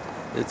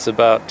 it's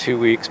about 2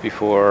 weeks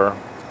before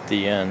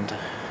the end.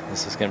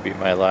 This is going to be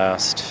my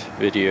last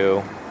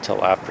video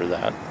till after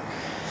that.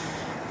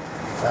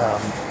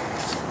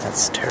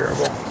 That's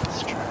terrible.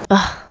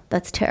 Ugh,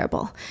 that's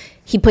terrible.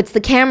 He puts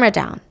the camera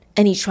down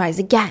and he tries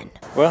again.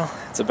 Well,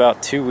 it's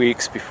about 2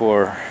 weeks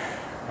before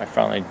I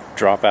finally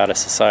drop out of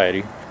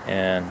society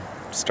and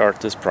start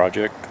this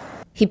project.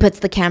 He puts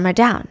the camera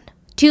down.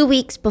 2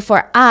 weeks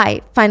before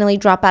I finally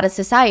drop out of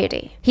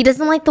society. He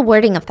doesn't like the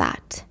wording of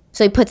that.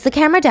 So he puts the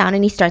camera down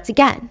and he starts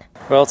again.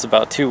 Well, it's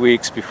about 2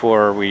 weeks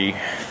before we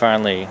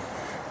finally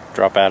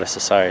drop out of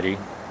society.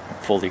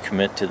 Fully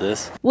commit to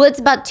this. Well, it's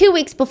about 2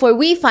 weeks before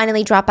we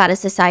finally drop out of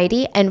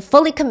society and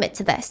fully commit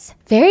to this.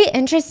 Very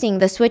interesting,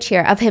 the switch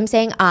here of him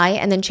saying I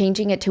and then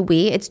changing it to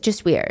we. It's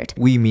just weird.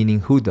 We meaning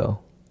who though?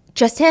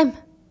 Just him.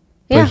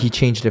 Yeah. But he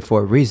changed it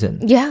for a reason.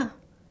 Yeah.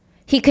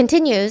 He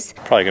continues.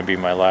 Probably gonna be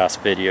my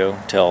last video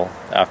till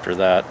after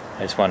that.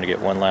 I just wanted to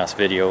get one last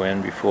video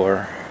in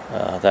before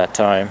that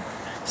time.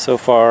 So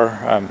far,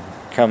 I'm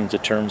come to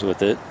terms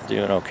with it,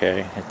 doing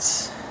okay.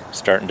 It's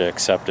starting to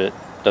accept it.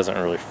 Doesn't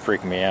really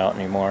freak me out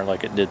anymore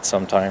like it did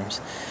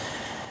sometimes.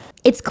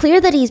 It's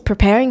clear that he's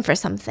preparing for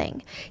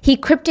something. He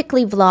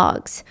cryptically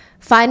vlogs.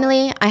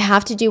 Finally, I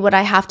have to do what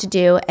I have to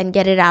do and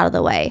get it out of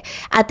the way.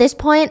 At this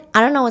point,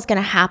 I don't know what's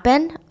going to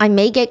happen. I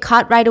may get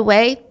caught right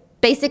away.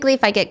 Basically,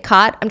 if I get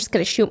caught, I'm just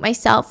going to shoot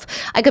myself.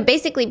 I could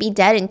basically be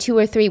dead in 2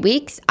 or 3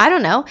 weeks. I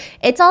don't know.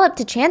 It's all up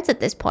to chance at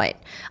this point.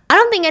 I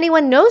don't think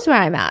anyone knows where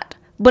I'm at.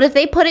 But if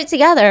they put it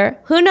together,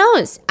 who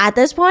knows? At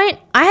this point,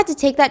 I had to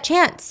take that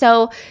chance.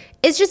 So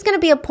it's just going to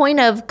be a point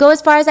of go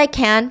as far as I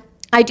can.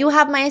 I do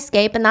have my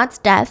escape, and that's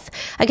death.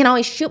 I can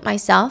always shoot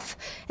myself,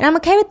 and I'm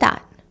okay with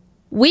that.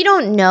 We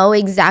don't know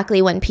exactly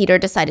when Peter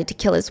decided to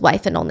kill his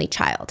wife and only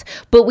child,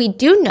 but we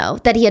do know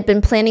that he had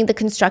been planning the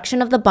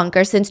construction of the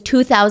bunker since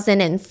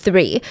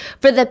 2003.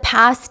 For the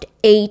past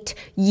 8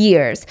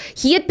 years,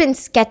 he had been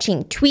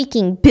sketching,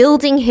 tweaking,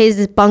 building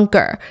his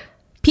bunker.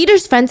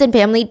 Peter's friends and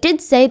family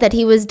did say that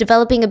he was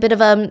developing a bit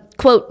of a,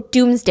 quote,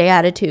 doomsday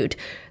attitude.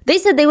 They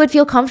said they would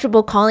feel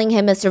comfortable calling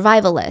him a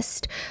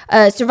survivalist.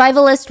 A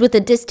survivalist with a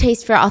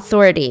distaste for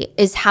authority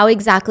is how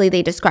exactly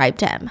they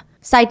described him.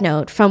 Side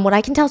note, from what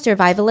I can tell,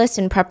 survivalists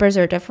and preppers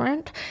are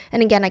different.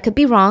 And again, I could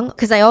be wrong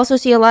because I also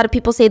see a lot of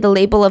people say the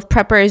label of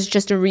prepper is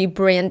just a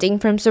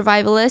rebranding from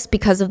survivalist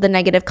because of the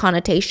negative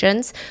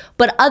connotations.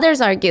 But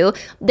others argue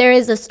there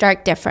is a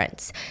stark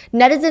difference.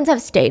 Netizens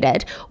have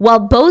stated, while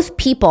both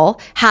people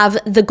have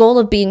the goal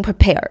of being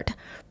prepared,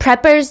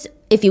 preppers,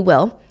 if you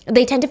will,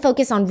 they tend to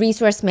focus on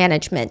resource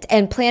management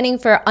and planning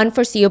for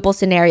unforeseeable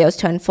scenarios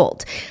to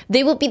unfold.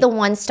 They will be the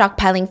ones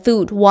stockpiling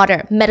food,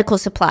 water, medical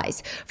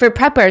supplies. For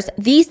preppers,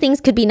 these things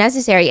could be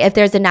necessary if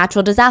there's a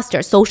natural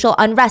disaster, social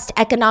unrest,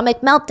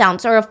 economic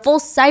meltdowns, or a full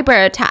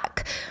cyber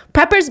attack.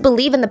 Preppers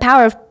believe in the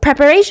power of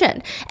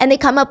preparation, and they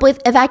come up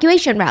with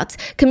evacuation routes,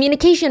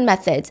 communication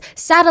methods,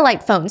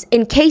 satellite phones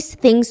in case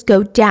things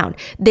go down.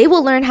 They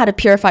will learn how to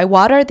purify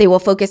water. They will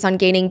focus on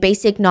gaining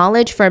basic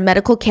knowledge for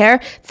medical care,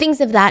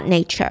 things of that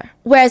nature.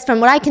 Whereas from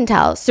what I can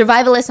tell,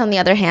 survivalists, on the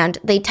other hand,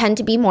 they tend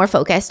to be more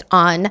focused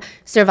on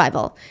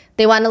survival.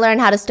 They want to learn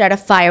how to start a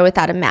fire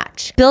without a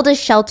match, build a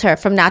shelter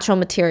from natural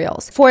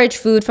materials, forage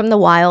food from the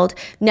wild,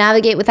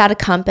 navigate without a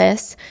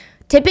compass.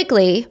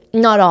 Typically,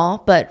 not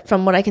all, but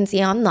from what I can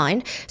see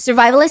online,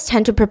 survivalists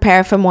tend to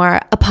prepare for more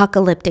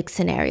apocalyptic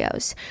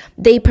scenarios.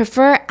 They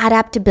prefer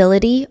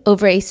adaptability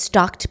over a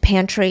stocked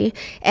pantry,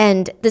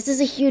 and this is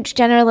a huge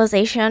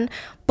generalization,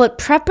 but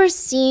preppers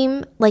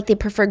seem like they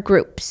prefer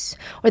groups,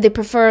 or they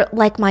prefer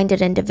like-minded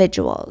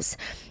individuals.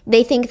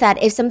 They think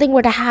that if something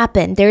were to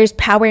happen, there is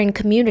power in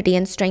community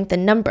and strength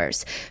in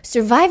numbers.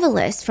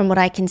 Survivalists, from what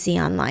I can see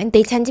online,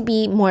 they tend to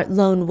be more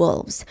lone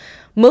wolves.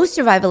 Most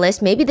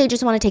survivalists, maybe they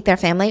just want to take their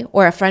family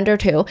or a friend or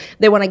two.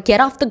 They want to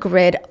get off the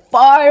grid,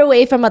 far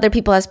away from other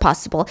people as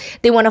possible.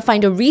 They want to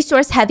find a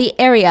resource-heavy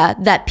area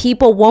that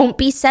people won't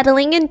be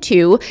settling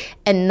into,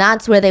 and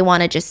that's where they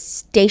want to just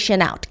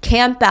station out,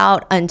 camp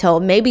out until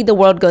maybe the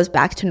world goes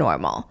back to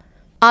normal.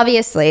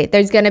 Obviously,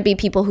 there's going to be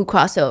people who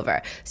cross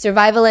over,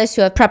 survivalists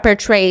who have prepper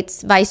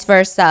traits, vice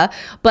versa.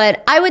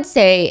 But I would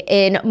say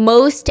in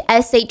most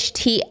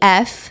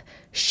SHTF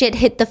shit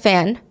hit the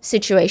fan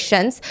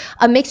situations,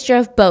 a mixture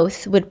of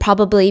both would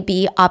probably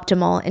be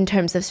optimal in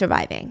terms of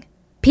surviving.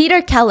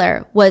 Peter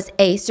Keller was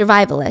a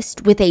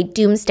survivalist with a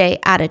doomsday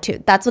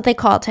attitude. That's what they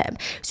called him.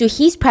 So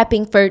he's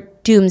prepping for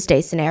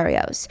doomsday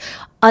scenarios.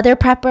 Other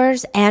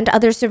preppers and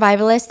other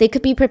survivalists, they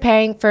could be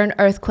preparing for an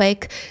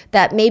earthquake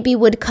that maybe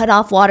would cut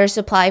off water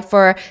supply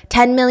for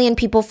 10 million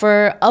people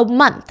for a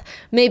month,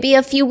 maybe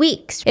a few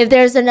weeks. If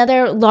there's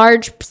another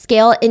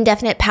large-scale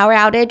indefinite power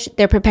outage,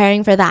 they're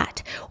preparing for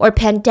that. Or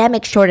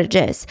pandemic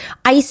shortages,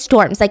 ice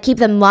storms that keep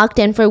them locked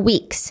in for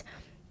weeks.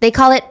 They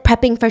call it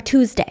prepping for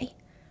Tuesday.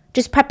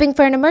 Just prepping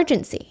for an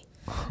emergency.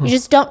 You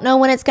just don't know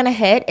when it's going to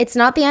hit. It's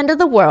not the end of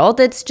the world.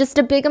 It's just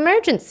a big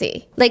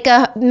emergency, like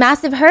a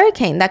massive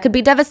hurricane that could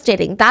be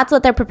devastating. That's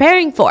what they're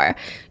preparing for.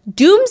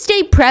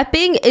 Doomsday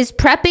prepping is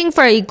prepping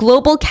for a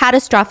global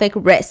catastrophic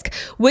risk,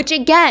 which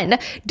again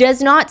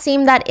does not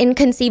seem that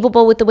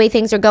inconceivable with the way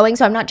things are going.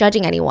 So I'm not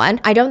judging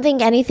anyone. I don't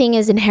think anything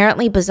is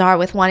inherently bizarre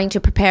with wanting to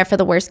prepare for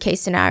the worst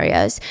case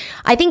scenarios.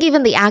 I think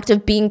even the act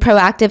of being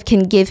proactive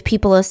can give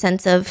people a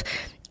sense of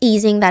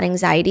easing that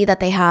anxiety that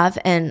they have,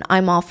 and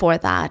I'm all for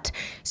that.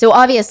 So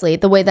obviously,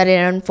 the way that it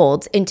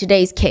unfolds in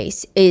today's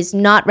case is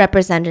not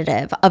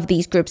representative of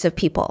these groups of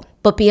people.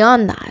 But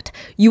beyond that,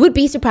 you would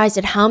be surprised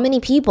at how many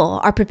people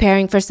are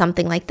preparing for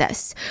something like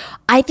this.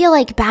 I feel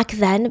like back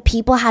then,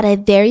 people had a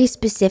very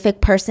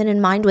specific person in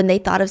mind when they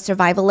thought of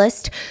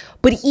survivalist.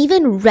 But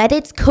even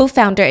Reddit's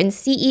co-founder and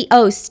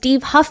CEO,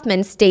 Steve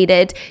Huffman,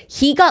 stated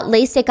he got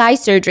LASIK eye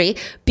surgery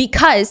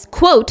because,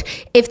 quote,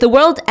 if the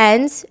world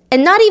ends,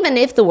 and not even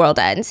if the world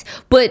ends,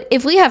 but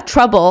if we have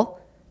trouble,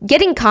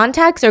 getting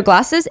contacts or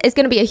glasses is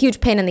going to be a huge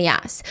pain in the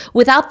ass.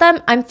 Without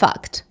them, I'm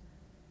fucked.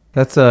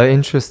 That's an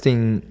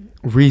interesting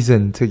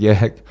reason to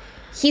get.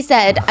 He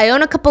said, I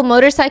own a couple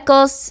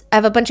motorcycles, I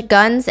have a bunch of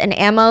guns and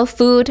ammo,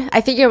 food.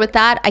 I figure with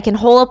that, I can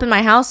hole up in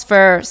my house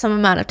for some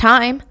amount of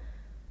time.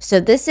 So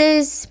this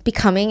is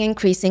becoming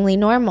increasingly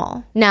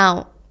normal.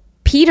 Now,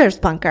 Peter's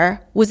bunker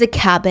was a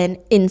cabin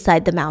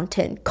inside the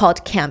mountain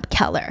called Camp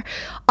Keller.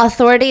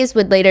 Authorities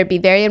would later be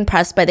very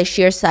impressed by the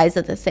sheer size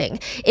of the thing.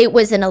 It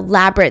was an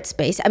elaborate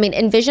space. I mean,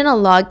 envision a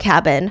log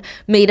cabin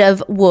made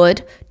of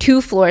wood,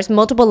 2 floors,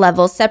 multiple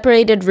levels,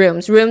 separated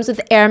rooms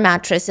with air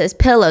mattresses,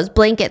 pillows,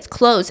 blankets,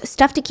 clothes,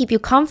 stuff to keep you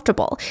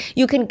comfortable.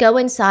 You can go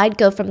inside,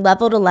 go from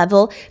level to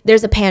level.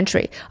 There's a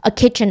pantry, a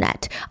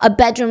kitchenette, a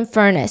bedroom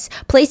furnace,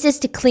 places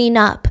to clean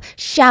up,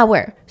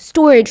 shower,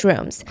 storage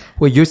rooms.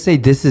 Well, you say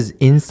this is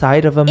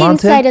inside of a mountain?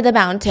 Inside of the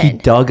mountain.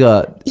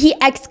 He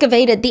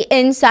excavated the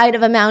inside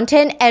of a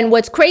mountain, and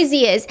what's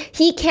crazy is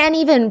he can't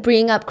even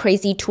bring up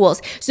crazy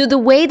tools. So the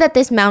way that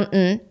this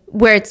mountain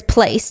where it's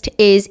placed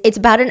is it's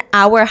about an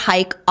hour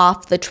hike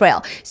off the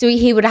trail. So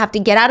he would have to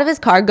get out of his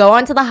car, go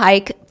onto the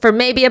hike for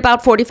maybe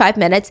about 45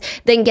 minutes,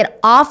 then get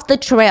off the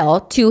trail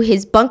to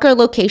his bunker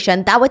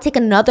location. That would take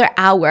another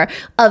hour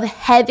of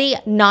heavy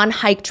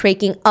non-hike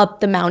trekking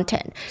up the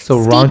mountain.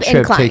 So Steep round trip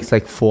incline. takes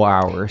like 4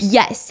 hours.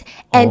 Yes.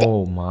 And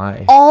oh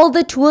my. all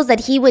the tools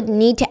that he would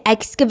need to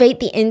excavate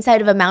the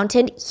inside of a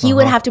mountain, he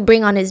would have to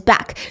bring on his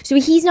back. So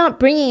he's not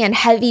bringing in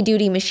heavy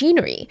duty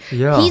machinery.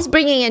 Yeah. He's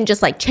bringing in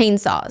just like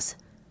chainsaws.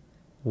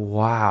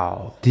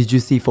 Wow. Did you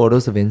see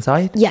photos of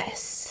inside?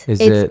 Yes. Is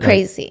it's it, like-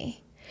 crazy.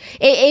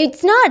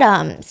 It's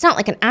not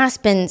like an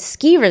Aspen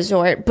ski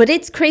resort, but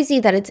it's crazy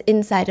that it's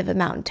inside of a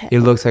mountain. It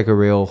looks like a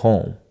real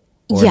home.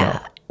 or Yeah.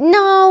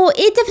 No,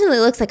 it definitely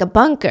looks like a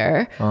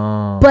bunker.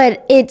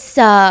 But it's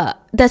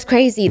that's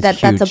crazy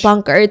that that's a huge.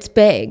 bunker. It's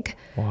big.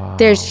 Wow.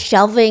 There's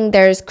shelving,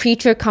 there's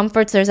creature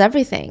comforts, there's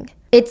everything.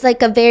 It's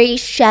like a very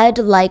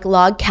shed-like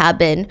log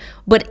cabin,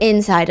 but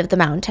inside of the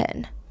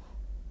mountain.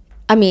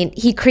 I mean,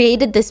 he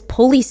created this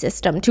pulley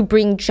system to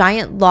bring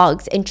giant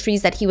logs and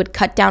trees that he would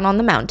cut down on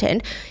the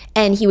mountain,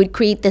 and he would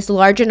create this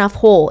large enough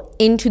hole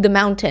into the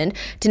mountain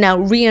to now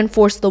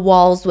reinforce the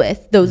walls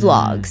with those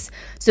logs.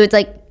 So it's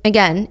like,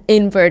 again,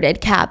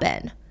 inverted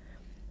cabin.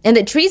 And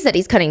the trees that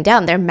he's cutting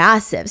down, they're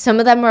massive. Some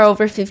of them are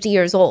over 50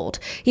 years old.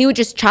 He would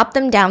just chop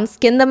them down,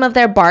 skin them of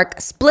their bark,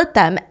 split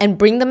them, and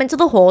bring them into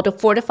the hole to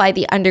fortify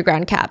the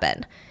underground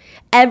cabin.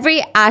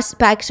 Every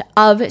aspect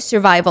of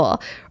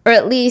survival, or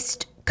at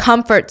least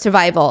comfort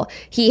survival,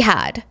 he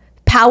had.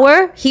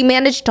 Power, he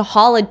managed to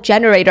haul a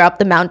generator up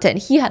the mountain.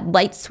 He had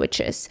light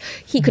switches.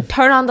 He could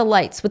turn on the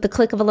lights with the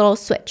click of a little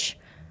switch.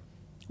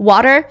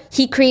 Water,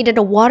 he created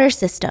a water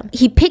system.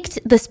 He picked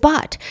the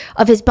spot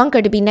of his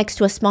bunker to be next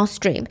to a small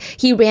stream.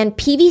 He ran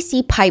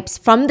PVC pipes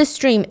from the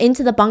stream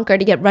into the bunker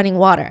to get running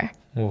water.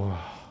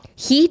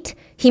 Heat,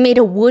 he made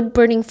a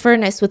wood-burning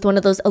furnace with one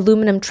of those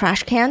aluminum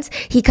trash cans.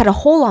 He cut a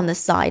hole on the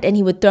side and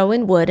he would throw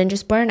in wood and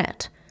just burn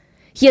it.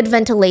 He had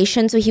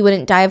ventilation so he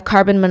wouldn't die of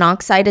carbon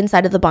monoxide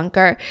inside of the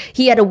bunker.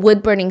 He had a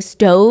wood-burning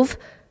stove.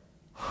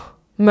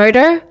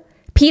 Murder,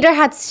 Peter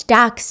had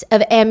stacks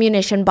of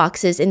ammunition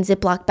boxes in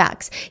Ziploc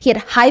bags. He had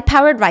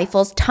high-powered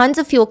rifles, tons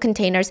of fuel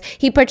containers.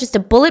 He purchased a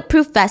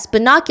bulletproof vest,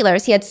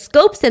 binoculars. He had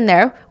scopes in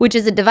there, which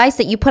is a device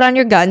that you put on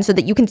your gun so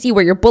that you can see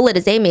where your bullet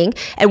is aiming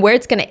and where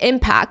it's going to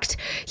impact.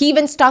 He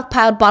even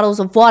stockpiled bottles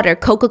of water,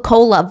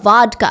 Coca-Cola,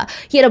 vodka.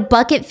 He had a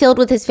bucket filled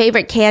with his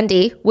favorite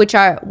candy, which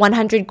are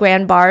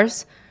 100-gram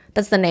bars.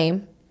 That's the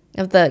name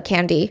of the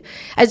candy,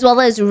 as well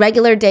as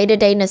regular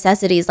day-to-day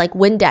necessities like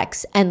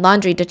Windex and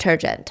laundry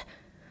detergent.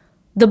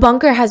 The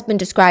bunker has been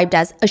described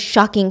as a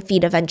shocking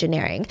feat of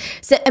engineering.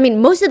 So, I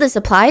mean, most of the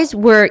supplies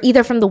were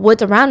either from the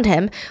woods around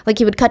him, like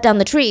he would cut down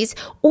the trees,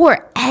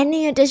 or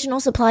any additional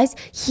supplies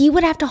he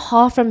would have to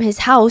haul from his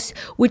house,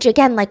 which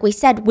again, like we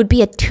said, would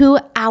be a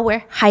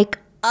 2-hour hike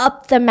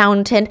up the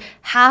mountain,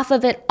 half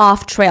of it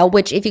off trail,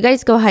 which if you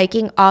guys go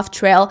hiking off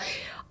trail,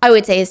 I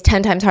would say is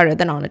 10 times harder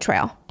than on a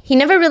trail. He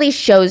never really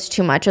shows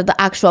too much of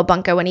the actual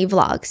bunker when he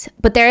vlogs,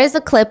 but there is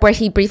a clip where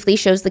he briefly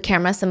shows the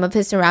camera some of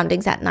his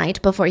surroundings at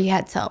night before he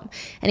heads home.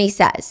 And he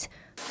says,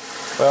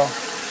 Well,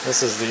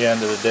 this is the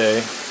end of the day.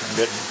 I'm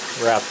getting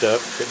wrapped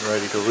up, getting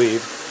ready to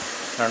leave.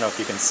 I don't know if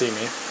you can see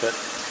me, but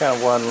kind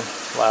of one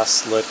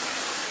last look.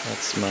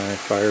 That's my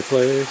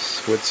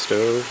fireplace, wood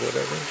stove,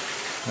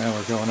 whatever. Now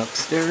we're going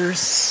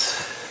upstairs.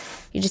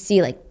 you just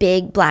see like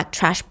big black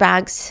trash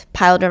bags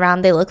piled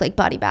around. They look like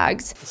body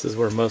bags. This is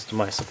where most of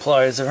my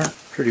supplies are.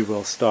 Pretty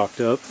well stocked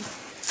up.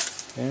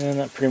 And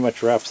that pretty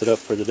much wraps it up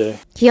for the day.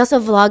 He also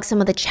vlogs some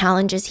of the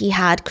challenges he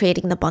had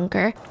creating the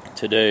bunker.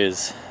 Today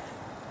is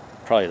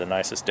probably the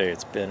nicest day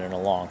it's been in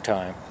a long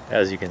time.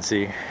 As you can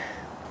see,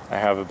 I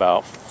have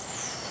about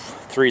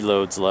 3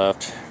 loads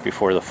left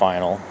before the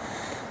final.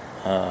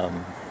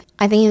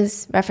 I think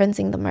he's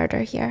referencing the murder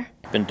here.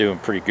 Been doing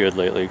pretty good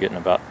lately, getting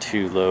about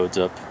 2 loads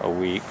up a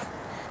week.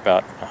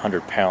 About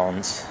 100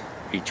 pounds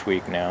each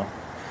week now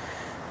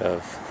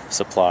of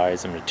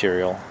supplies and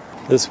material.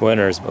 This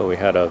winter, we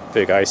had a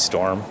big ice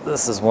storm.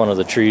 This is one of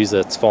the trees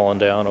that's fallen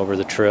down over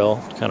the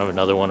trail. Kind of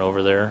another one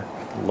over there.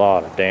 A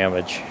lot of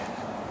damage.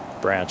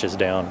 Branches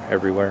down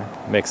everywhere.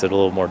 Makes it a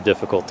little more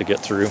difficult to get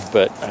through,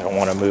 but I don't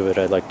want to move it.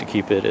 I'd like to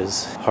keep it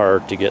as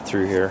hard to get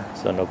through here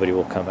so nobody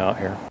will come out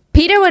here.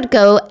 Peter would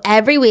go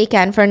every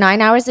weekend for 9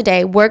 hours a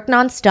day, work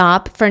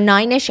nonstop for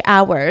 9-ish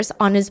hours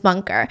on his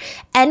bunker.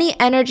 Any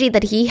energy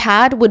that he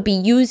had would be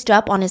used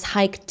up on his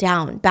hike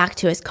down back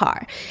to his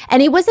car.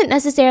 And he wasn't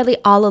necessarily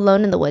all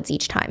alone in the woods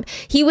each time.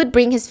 He would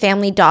bring his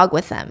family dog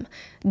with him.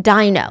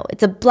 Dino.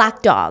 It's a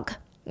black dog.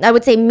 I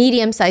would say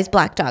medium-sized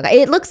black dog.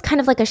 It looks kind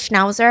of like a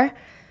schnauzer.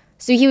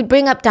 So he would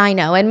bring up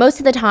Dino, and most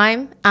of the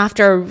time,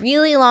 after a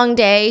really long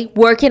day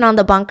working on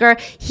the bunker,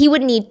 he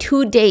would need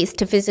 2 days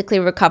to physically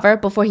recover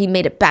before he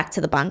made it back to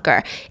the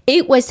bunker.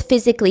 It was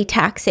physically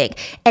taxing,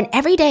 and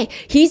every day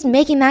he's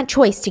making that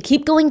choice to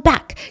keep going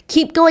back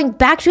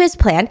to his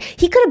plan.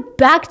 He could have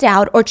backed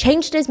out or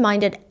changed his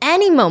mind at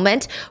any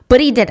moment,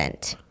 but he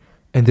didn't.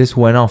 And this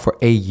went on for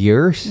 8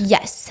 years?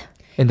 Yes.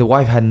 And the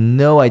wife had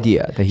no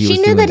idea that he was She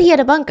knew doing that it. he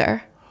had a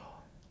bunker.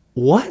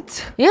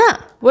 What?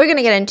 Yeah, we're going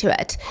to get into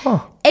it.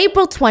 Huh.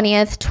 April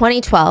 20th,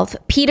 2012,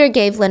 Peter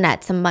gave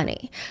Lynette some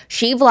money.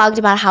 She vlogged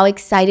about how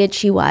excited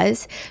she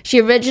was.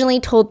 She originally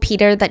told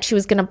Peter that she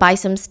was going to buy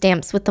some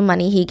stamps with the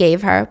money he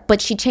gave her,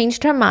 but she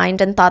changed her mind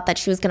and thought that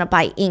she was going to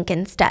buy ink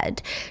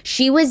instead.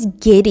 She was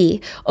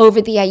giddy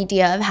over the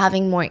idea of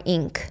having more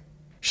ink.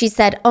 She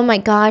said, "Oh my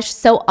gosh,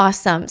 so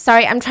awesome.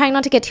 Sorry, I'm trying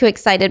not to get too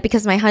excited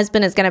because my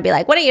husband is going to be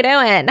like, what are you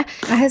doing?"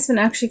 My husband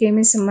actually gave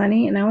me some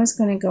money, and I was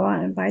going to go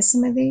out and buy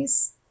some of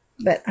these,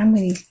 but I'm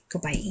going to go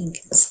buy ink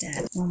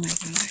instead. Oh my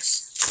gosh,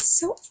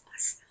 so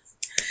awesome.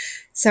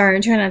 Sorry,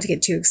 I'm trying not to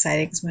get too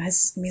excited because my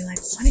husband's going to be like,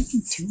 what are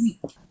you doing?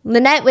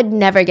 Lynette would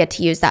never get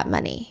to use that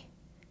money,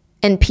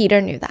 and Peter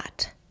knew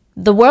that.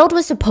 The world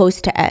was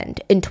supposed to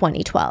end in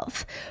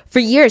 2012. For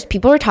years,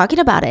 people were talking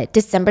about it.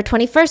 December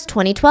 21st,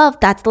 2012,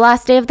 that's the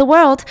last day of the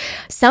world.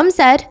 Some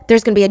said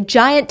there's going to be a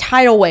giant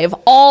tidal wave.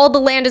 All the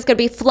land is going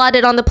to be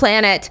flooded on the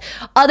planet.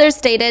 Others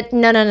stated,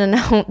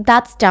 no,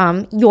 that's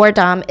dumb. You're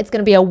dumb. It's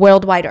going to be a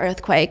worldwide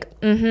earthquake.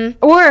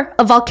 Or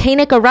a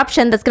volcanic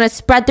eruption that's going to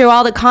spread through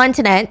all the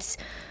continents.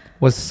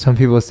 Was some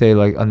people say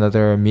like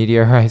another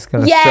meteorite's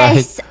gonna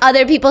Yes, strike?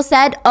 other people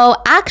said,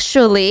 oh,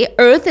 actually,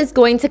 Earth is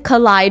going to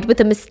collide with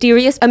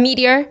a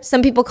meteor.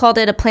 Some people called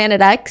it a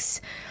Planet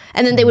X.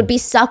 And then they would be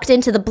sucked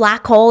into the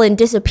black hole and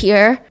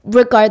disappear.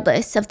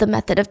 Regardless of the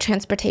method of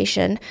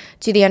transportation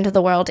to the end of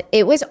the world,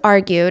 it was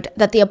argued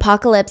that the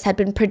apocalypse had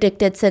been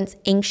predicted since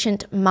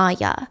ancient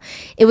Maya.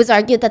 It was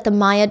argued that the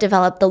Maya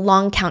developed the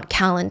long count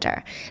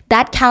calendar.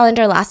 That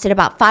calendar lasted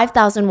about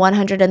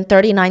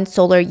 5,139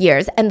 solar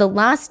years, and the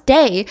last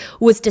day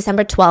was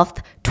December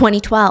 12th,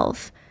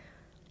 2012,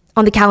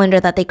 on the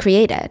calendar that they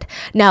created.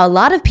 Now, a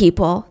lot of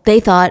people, they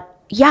thought,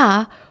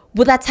 yeah,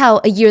 well, that's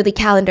how a yearly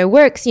calendar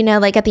works. You know,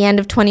 like at the end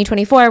of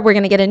 2024, we're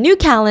going to get a new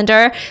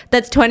calendar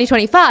that's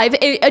 2025.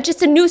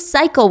 Just a new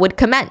cycle would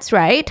commence,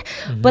 right?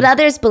 But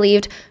others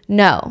believed,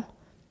 no.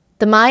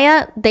 The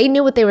Maya, they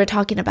knew what they were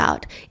talking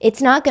about.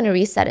 It's not going to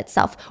reset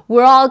itself.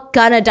 We're all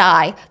going to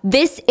die.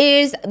 This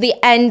is the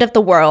end of the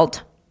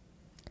world.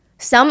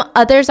 Some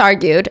others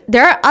argued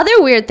there are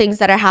other weird things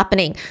that are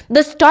happening.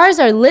 The stars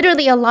are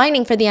literally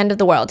aligning for the end of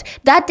the world.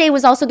 That day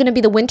was also going to be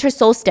the winter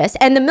solstice,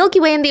 and the Milky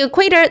Way and the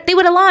equator, they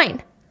would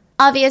align.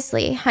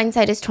 Obviously,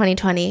 hindsight is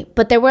 2020,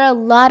 but there were a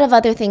lot of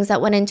other things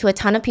that went into a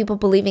ton of people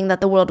believing that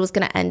the world was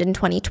going to end in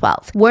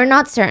 2012. We're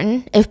not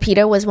certain if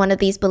Peter was one of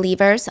these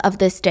believers of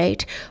this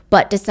date,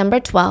 but December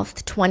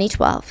 12th,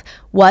 2012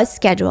 was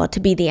scheduled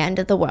to be the end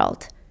of the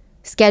world,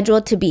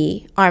 scheduled to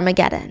be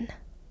Armageddon.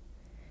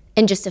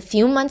 And just a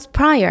few months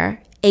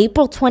prior,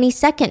 April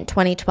 22nd,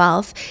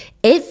 2012,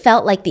 it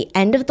felt like the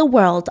end of the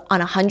world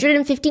on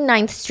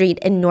 159th Street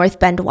in North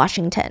Bend,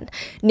 Washington.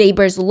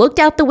 Neighbors looked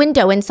out the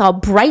window and saw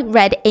bright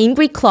red,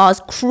 angry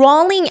claws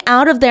crawling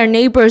out of their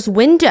neighbor's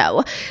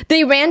window.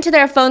 They ran to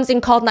their phones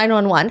and called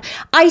 911.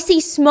 "I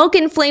see smoke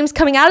and flames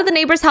coming out of the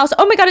neighbor's house.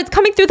 Oh my God, it's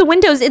coming through the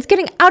windows. It's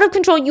getting out of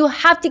control. You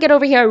have to get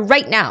over here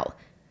right now."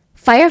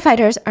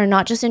 Firefighters are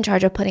not just in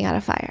charge of putting out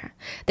a fire.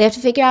 They have to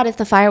figure out if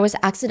the fire was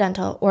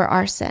accidental or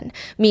arson,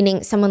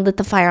 meaning someone lit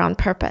the fire on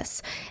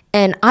purpose.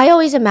 And I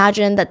always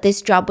imagined that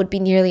this job would be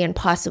nearly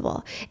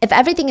impossible. If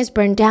everything is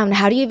burned down,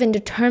 how do you even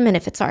determine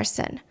if it's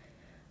arson?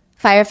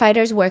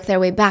 Firefighters work their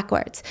way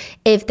backwards.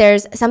 If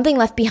there's something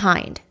left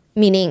behind,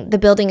 meaning the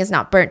building is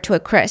not burnt to a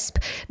crisp,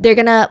 they're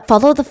gonna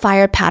follow the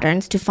fire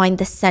patterns to find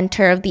the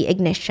center of the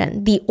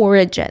ignition, the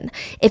origin.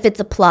 If it's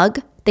a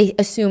plug, they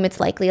assume it's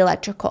likely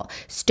electrical.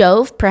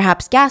 Stove,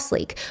 perhaps gas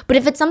leak. But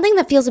if it's something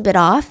that feels a bit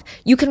off,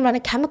 you can run a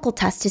chemical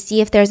test to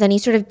see if there's any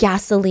sort of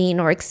gasoline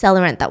or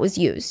accelerant that was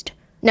used.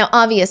 Now,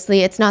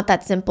 obviously, it's not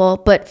that simple,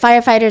 but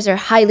firefighters are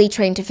highly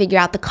trained to figure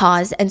out the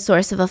cause and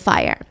source of a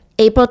fire.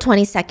 April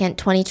 22nd,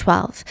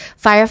 2012,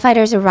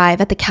 firefighters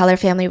arrive at the Keller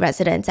family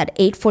residence at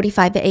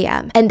 8:45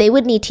 a.m., and they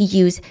would need to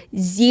use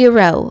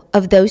 0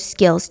 of those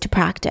skills to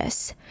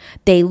practice.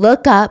 They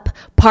look up,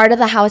 part of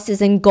the house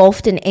is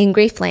engulfed in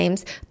angry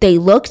flames. They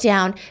look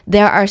down,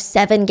 there are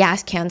 7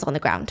 gas cans on the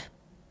ground.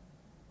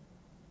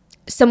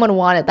 Someone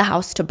wanted the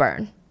house to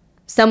burn.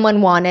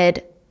 Someone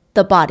wanted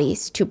the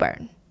bodies to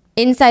burn.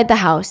 Inside the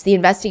house, the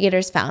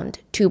investigators found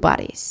 2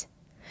 bodies.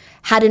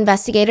 Had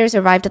investigators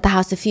arrived at the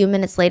house a few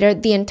minutes later,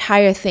 the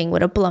entire thing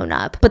would have blown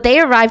up. But they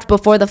arrived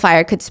before the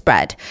fire could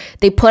spread.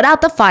 They put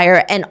out the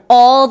fire and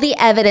all the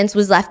evidence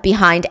was left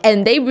behind,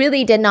 and they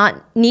really did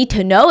not need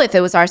to know if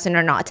it was arson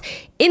or not.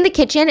 In the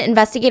kitchen,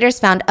 investigators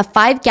found a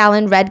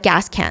 5-gallon red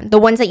gas can, the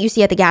ones that you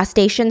see at the gas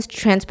stations to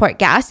transport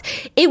gas.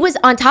 It was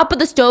on top of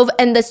the stove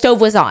and the stove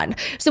was on.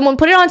 Someone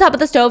put it on top of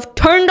the stove,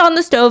 turned on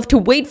the stove to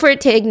wait for it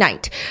to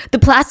ignite. The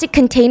plastic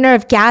container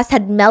of gas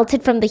had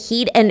melted from the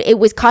heat and it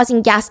was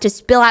causing gas to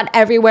spill out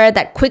everywhere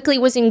that quickly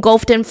was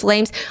engulfed in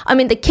flames. I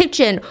mean, the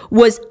kitchen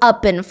was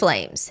up in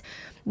flames.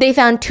 They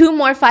found 2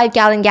 more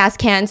 5-gallon gas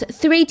cans,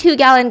 3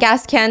 2-gallon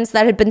gas cans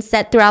that had been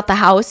set throughout the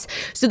house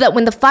so that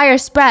when the fire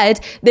spread,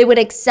 they would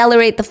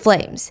accelerate the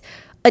flames.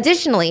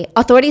 Additionally,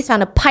 authorities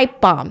found a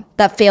pipe bomb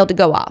that failed to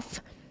go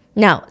off.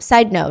 Now,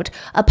 side note,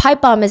 a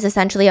pipe bomb is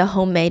essentially a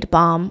homemade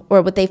bomb,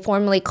 or what they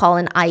formally call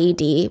an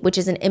IED, which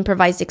is an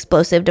improvised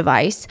explosive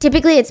device.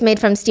 Typically, it's made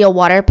from steel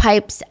water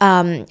pipes,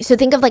 so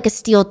think of like a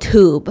steel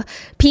tube.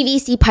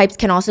 PVC pipes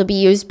can also be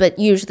used, but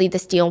usually the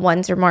steel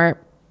ones are more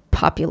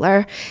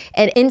popular.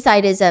 And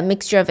inside is a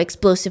mixture of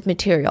explosive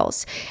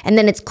materials. And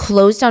then it's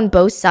closed on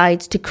both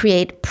sides to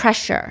create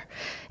pressure.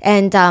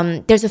 And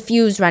there's a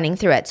fuse running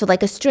through it. So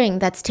like a string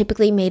that's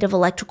typically made of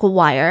electrical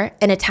wire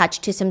and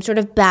attached to some sort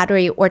of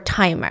battery or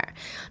timer.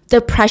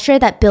 The pressure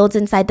that builds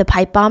inside the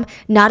pipe bomb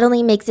not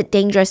only makes it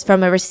dangerous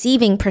from a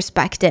receiving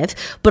perspective,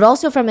 but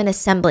also from an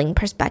assembling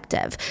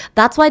perspective.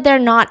 That's why they're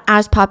not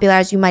as popular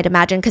as you might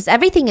imagine, because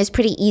everything is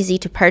pretty easy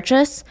to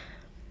purchase.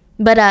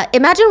 But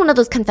imagine one of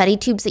those confetti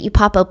tubes that you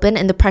pop open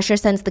and the pressure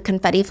sends the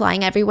confetti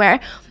flying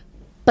everywhere.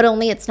 But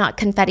only it's not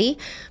confetti.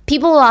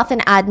 People will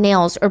often add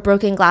nails or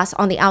broken glass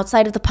on the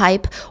outside of the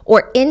pipe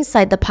or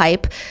inside the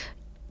pipe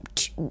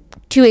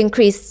to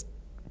increase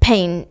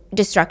pain,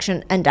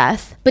 destruction, and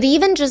death. But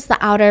even just the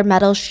outer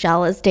metal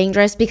shell is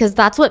dangerous because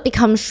that's what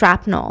becomes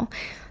shrapnel.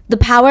 The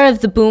power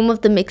of the boom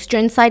of the mixture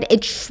inside,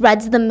 it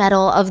shreds the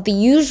metal of the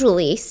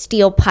usually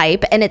steel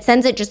pipe and it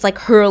sends it just like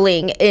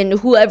hurling in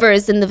whoever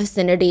is in the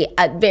vicinity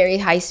at very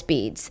high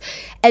speeds.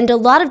 And a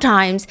lot of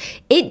times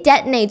it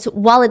detonates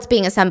while it's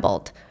being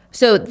assembled.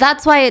 So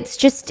that's why it's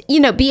just,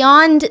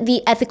 beyond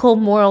the ethical,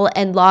 moral,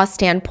 and law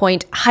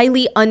standpoint,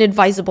 highly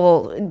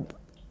unadvisable.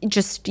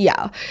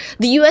 The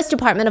U.S.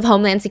 Department of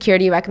Homeland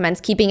Security recommends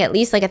keeping at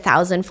least like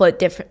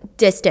 1,000-foot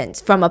distance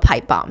from a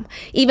pipe bomb,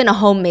 even a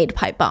homemade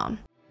pipe bomb.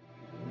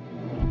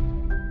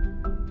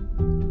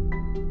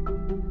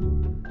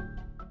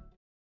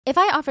 If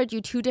I offered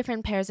you 2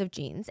 different pairs of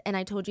jeans and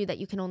I told you that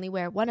you can only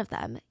wear one of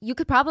them, you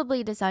could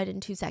probably decide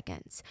in 2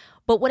 seconds.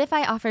 But what if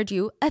I offered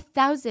you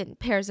 1,000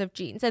 pairs of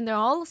jeans and they're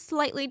all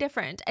slightly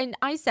different? And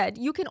I said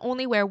you can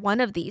only wear one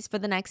of these for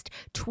the next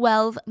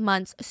 12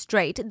 months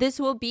straight. This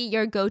will be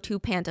your go-to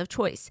pant of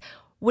choice.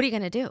 What are you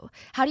going to do?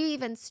 How do you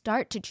even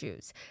start to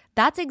choose?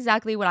 That's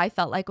exactly what I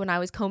felt like when I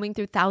was combing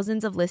through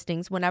thousands of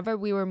listings whenever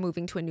we were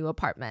moving to a new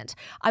apartment.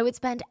 I would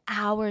spend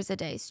hours a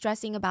day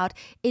stressing about,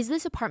 is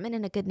this apartment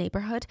in a good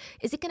neighborhood?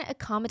 Is it going to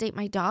accommodate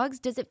my dogs?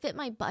 Does it fit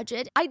my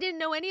budget? I didn't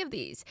know any of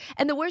these.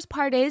 And the worst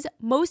part is,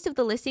 most of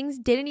the listings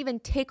didn't even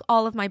tick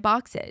all of my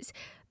boxes.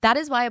 That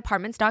is why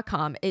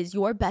Apartments.com is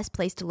your best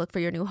place to look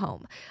for your new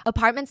home.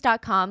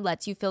 Apartments.com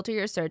lets you filter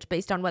your search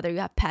based on whether you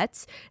have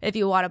pets, if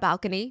you want a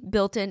balcony,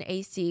 built-in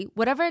AC,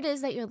 whatever it is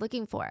that you're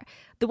looking for.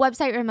 The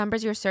website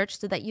remembers your search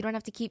so that you don't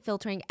have to keep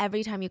filtering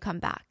every time you come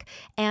back.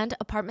 And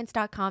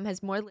Apartments.com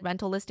has more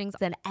rental listings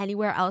than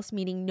anywhere else,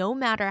 meaning no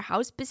matter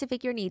how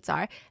specific your needs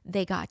are,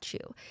 they got you.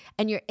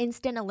 And your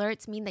instant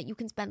alerts mean that you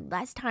can spend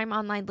less time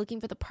online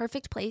looking for the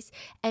perfect place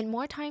and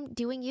more time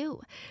doing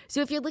you. So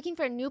if you're looking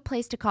for a new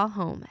place to call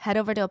home, head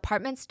over to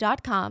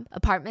Apartments.com,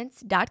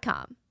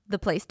 Apartments.com, the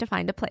place to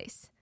find a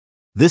place.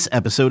 This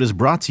episode is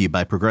brought to you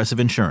by Progressive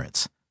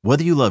Insurance.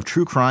 Whether you love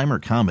true crime or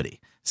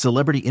comedy,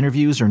 celebrity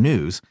interviews or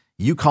news,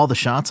 you call the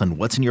shots on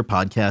what's in your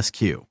podcast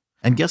queue.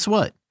 And guess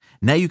what?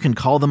 Now you can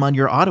call them on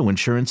your auto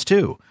insurance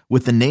too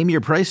with the Name Your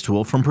Price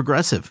tool from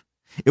Progressive.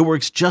 It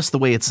works just the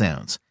way it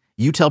sounds.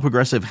 You tell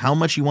Progressive how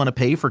much you want to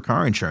pay for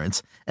car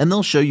insurance, and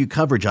they'll show you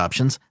coverage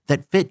options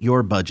that fit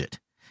your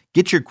budget.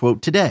 Get your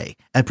quote today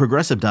at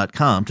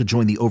Progressive.com to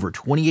join the over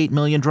 28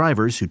 million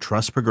drivers who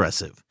trust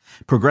Progressive.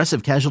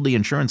 Progressive Casualty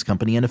Insurance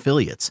Company and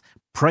Affiliates.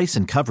 Price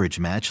and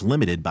coverage match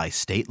limited by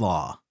state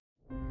law.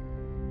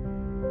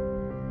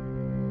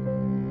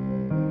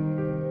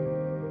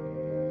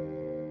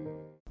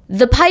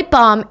 The pipe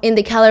bomb in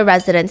the Keller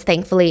residence,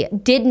 thankfully,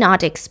 did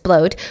not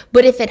explode,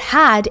 but if it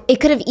had, it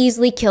could have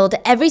easily killed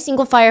every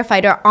single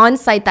firefighter on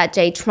site that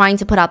day trying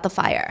to put out the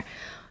fire.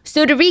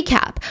 So to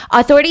recap,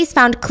 authorities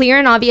found clear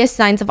and obvious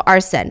signs of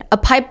arson, a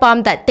pipe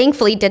bomb that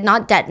thankfully did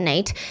not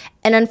detonate,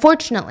 and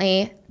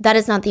unfortunately, that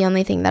is not the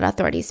only thing that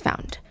authorities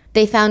found.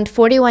 They found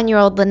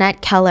 41-year-old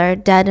Lynette Keller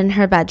dead in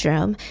her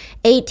bedroom.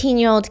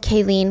 18-year-old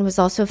Kayleen was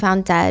also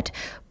found dead,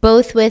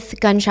 both with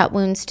gunshot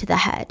wounds to the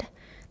head.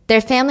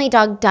 Their family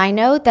dog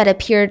Dino, that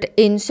appeared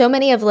in so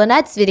many of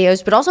Lynette's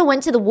videos, but also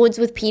went to the woods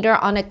with Peter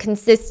on a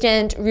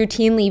consistent,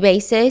 routinely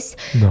basis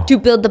to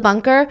build the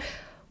bunker,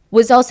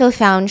 was also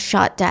found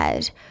shot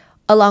dead,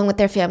 along with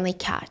their family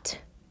cat.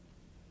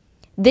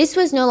 This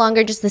was no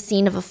longer just the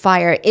scene of a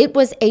fire. It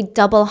was a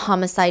double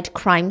homicide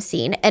crime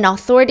scene, and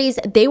authorities,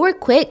 they were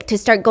quick to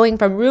start going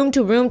from room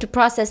to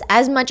process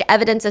as much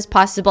evidence as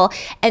possible,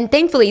 and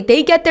thankfully,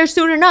 they get there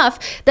soon enough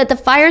that the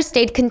fire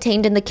stayed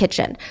contained in the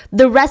kitchen.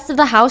 The rest of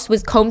the house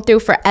was combed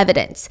through for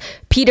evidence,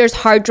 Peter's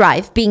hard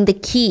drive being the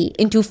key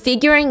into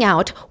figuring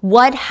out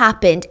what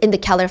happened in the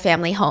Keller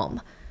family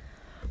home.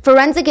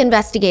 Forensic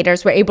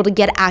investigators were able to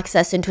get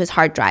access into his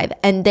hard drive,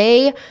 and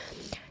they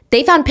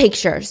found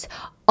pictures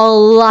A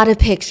lot of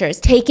pictures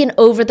taken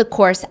over the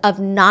course of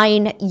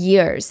 9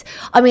 years.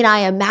 I mean, I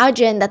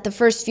imagine that the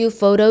first few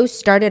photos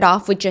started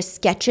off with just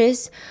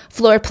sketches,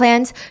 floor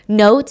plans,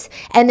 notes,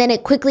 and then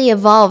it quickly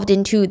evolved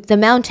into the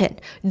mountain,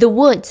 the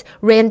woods,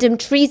 random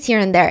trees here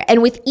and there.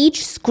 And with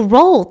each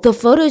scroll, the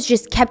photos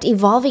just kept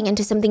evolving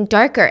into something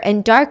darker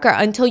and darker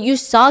until you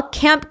saw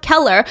Camp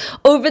Keller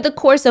over the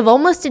course of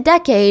almost a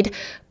decade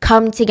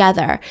come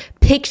together,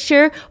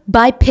 picture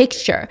by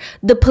picture.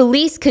 The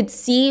police could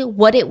see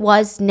what it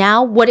was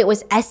now, what it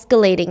was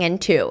escalating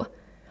into.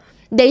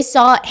 They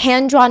saw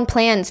hand-drawn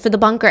plans for the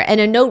bunker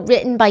and a note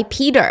written by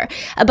Peter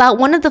about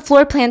one of the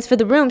floor plans for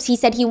the rooms. He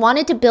said he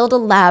wanted to build a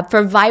lab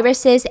for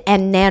viruses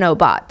and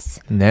nanobots.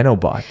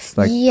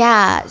 Nanobots?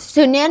 Yeah,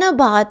 so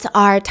nanobots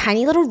are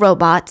tiny little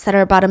robots that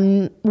are about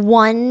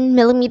 1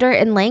 millimeter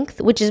in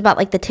length, which is about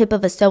like the tip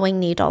of a sewing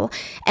needle.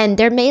 And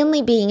they're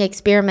mainly being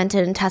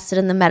experimented and tested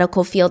in the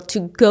medical field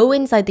to go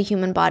inside the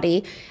human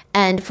body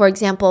and, for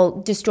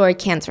example, destroy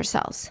cancer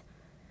cells.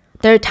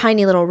 They're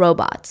tiny little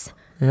robots.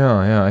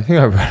 Yeah. I think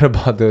I read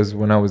about those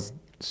when I was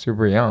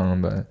super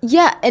young, but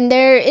yeah, and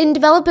they're in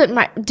development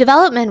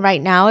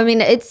right now. I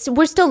mean,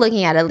 we're still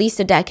looking at least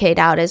a decade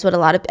out, is what a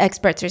lot of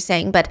experts are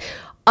saying. But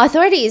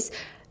authorities,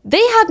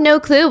 they have no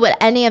clue what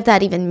any of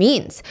that even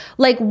means.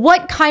 Like,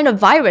 what kind of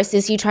virus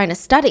is he trying to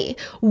study?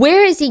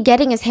 Where is he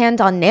getting his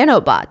hands on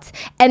nanobots?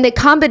 And the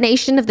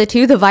combination of the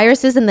two, the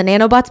viruses and the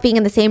nanobots being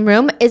in the same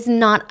room, is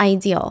not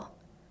ideal.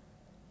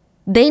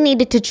 They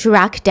needed to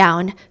track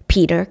down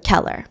Peter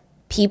Keller.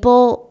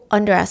 People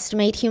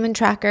underestimate human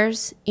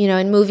trackers. You know,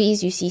 in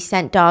movies, you see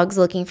scent dogs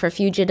looking for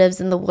fugitives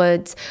in the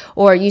woods,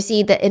 or you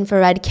see the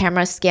infrared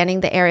camera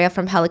scanning the area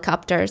from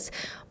helicopters.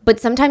 But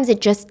sometimes it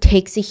just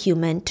takes a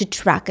human to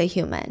track a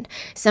human.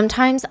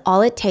 Sometimes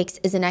all it takes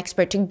is an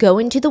expert to go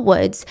into the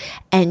woods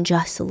and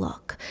just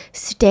look.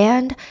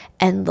 Stand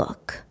and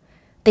look.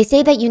 They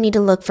say that you need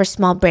to look for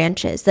small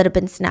branches that have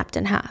been snapped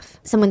in half.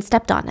 Someone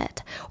stepped on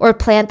it. Or a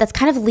plant that's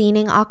kind of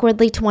leaning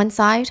awkwardly to one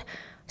side.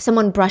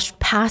 Someone brushed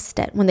past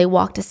it when they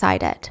walked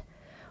aside it.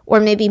 Or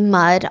maybe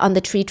mud on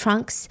the tree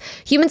trunks.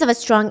 Humans have a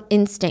strong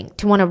instinct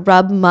to want to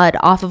rub mud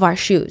off of our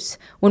shoes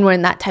when we're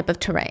in that type of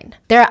terrain.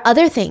 There are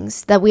other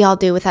things that we all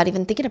do without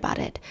even thinking about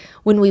it.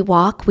 When we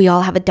walk, we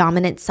all have a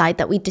dominant side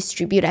that we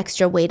distribute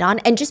extra weight on.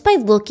 And just by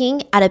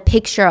looking at a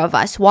picture of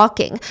us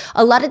walking,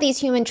 a lot of these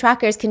human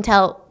trackers can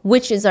tell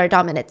which is our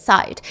dominant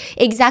side,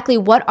 exactly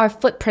what our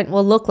footprint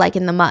will look like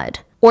in the mud.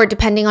 Or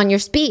depending on your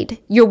speed,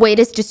 your weight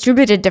is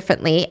distributed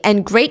differently,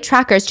 and great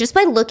trackers, just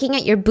by looking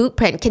at your boot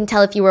print, can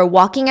tell if you are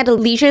walking at a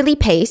leisurely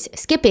pace,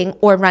 skipping,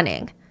 or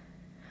running.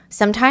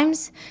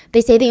 Sometimes,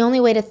 they say the only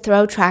way to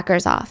throw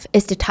trackers off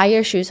is to tie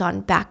your shoes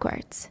on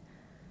backwards.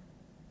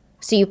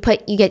 So you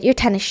get your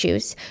tennis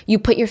shoes, you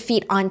put your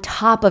feet on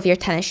top of your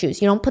tennis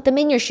shoes. You don't put them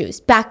in your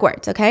shoes,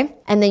 backwards, okay?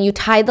 And then you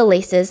tie the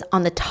laces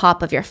on the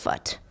top of your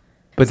foot.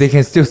 But they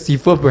can still see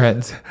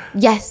footprints.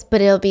 Yes, but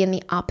it'll be in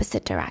the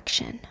opposite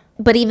direction.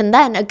 But even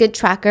then, a good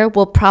tracker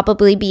will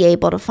probably be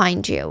able to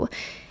find you.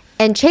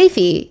 And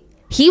Chafee,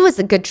 he was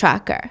a good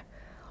tracker.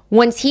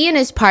 Once he and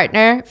his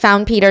partner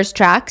found Peter's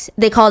tracks,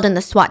 they called in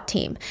the SWAT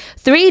team.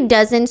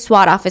 36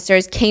 SWAT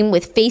officers came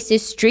with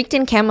faces streaked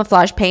in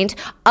camouflage paint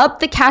up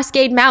the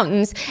Cascade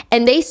Mountains,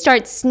 and they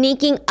start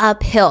sneaking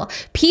uphill.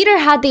 Peter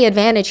had the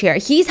advantage here.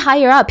 He's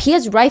higher up. He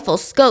has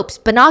rifles, scopes,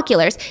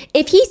 binoculars.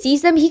 If he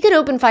sees them, he could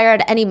open fire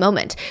at any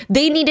moment.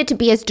 They needed to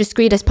be as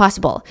discreet as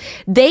possible.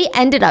 They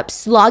ended up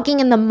slogging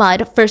in the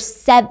mud for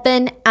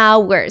 7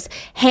 hours.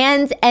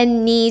 Hands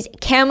and knees,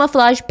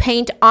 camouflage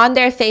paint on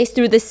their face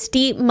through the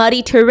steep,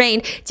 muddy terrain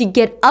to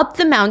get up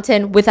the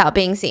mountain without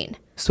being seen.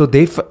 So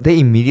they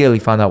immediately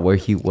found out where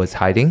he was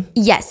hiding?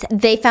 Yes,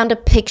 they found a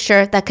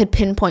picture that could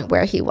pinpoint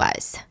where he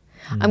was.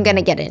 I'm going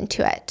to get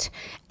into it.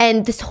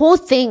 And this whole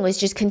thing was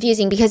just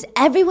confusing because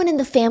everyone in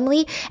the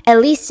family,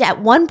 at least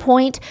at one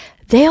point,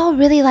 they all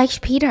really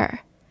liked Peter,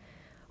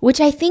 which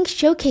I think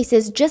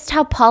showcases just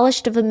how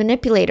polished of a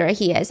manipulator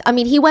he is. I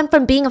mean, he went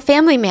from being a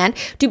family man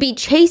to be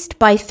chased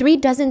by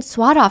 36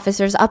 SWAT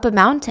officers up a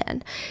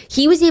mountain.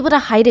 He was able to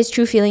hide his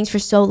true feelings for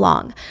so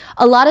long.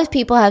 A lot of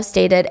people have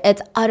stated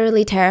it's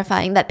utterly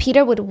terrifying that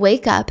Peter would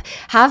wake up,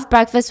 have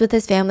breakfast with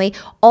his family,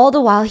 all the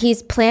while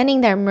he's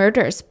planning their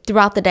murders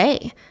throughout the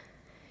day.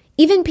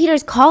 Even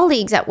Peter's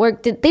colleagues at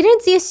work, they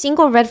didn't see a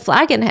single red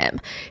flag in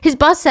him. His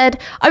boss said,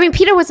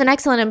 Peter was an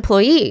excellent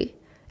employee.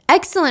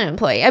 Excellent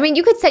employee.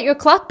 You could set your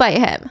clock by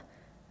him.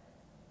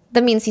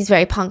 That means he's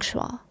very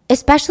punctual.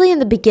 Especially in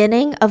the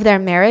beginning of their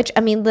marriage.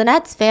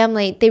 Lynette's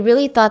family, they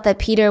really thought that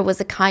Peter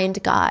was a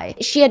kind guy.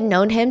 She had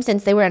known him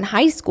since they were in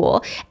high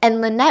school,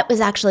 and Lynette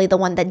was actually the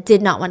one that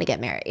did not want to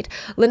get married.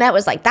 Lynette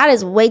was like, that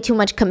is way too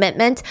much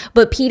commitment,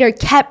 but Peter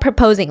kept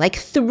proposing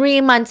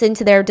 3 months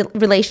into their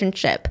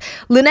relationship.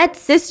 Lynette's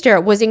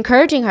sister was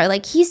encouraging her,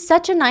 he's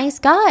such a nice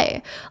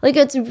guy.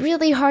 It's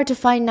really hard to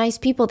find nice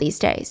people these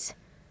days.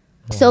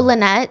 So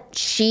Lynette,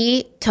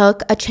 she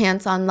took a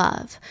chance on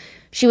love.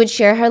 She would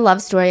share her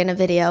love story in a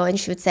video and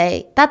she would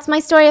say, that's my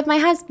story of my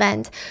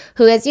husband,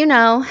 who, as you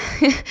know,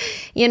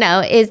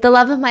 is the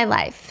love of my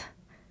life.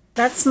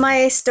 That's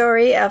my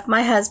story of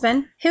my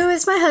husband, who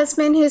is my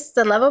husband, who's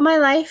the love of my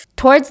life.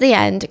 Towards the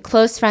end,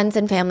 close friends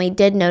and family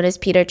did notice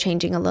Peter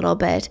changing a little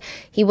bit.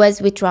 He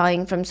was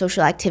withdrawing from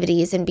social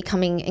activities and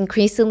becoming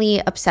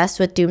increasingly obsessed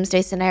with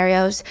doomsday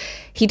scenarios.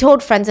 He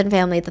told friends and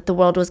family that the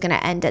world was going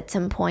to end at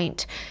some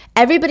point.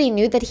 Everybody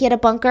knew that he had a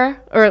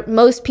bunker, or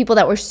most people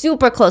that were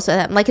super close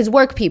with him, like his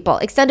work people,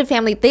 extended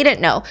family, they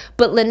didn't know.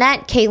 But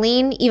Lynette,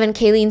 Kayleen, even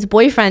Kayleen's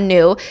boyfriend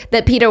knew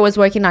that Peter was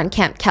working on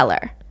Camp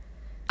Keller.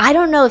 I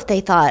don't know if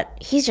they thought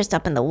he's just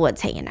up in the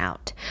woods hanging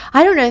out.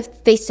 I don't know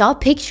if they saw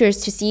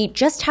pictures to see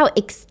just how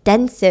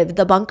extensive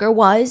the bunker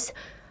was.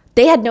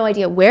 They had no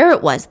idea where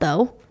it was,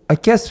 though. I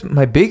guess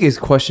my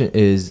biggest question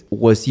is,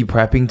 was he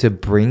prepping to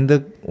bring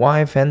the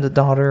wife and the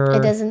daughter?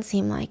 It doesn't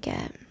seem like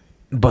it.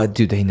 But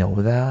do they know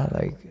that?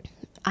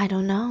 I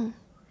don't know.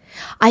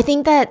 I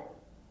think that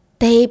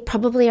they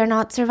probably are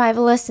not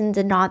survivalists and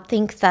did not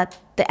think that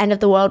the end of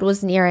the world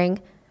was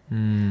nearing.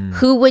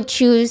 Who would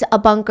choose a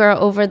bunker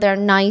over their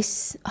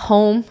nice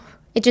home?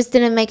 It just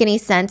didn't make any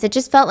sense. It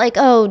just felt like,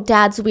 oh,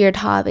 dad's weird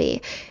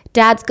hobby.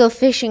 Dads go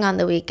fishing on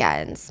the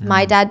weekends.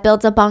 My dad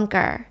builds a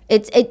bunker.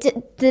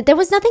 There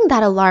was nothing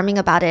that alarming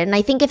about it. And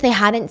I think if they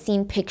hadn't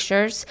seen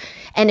pictures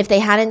and if they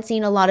hadn't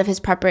seen a lot of his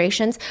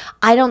preparations,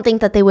 I don't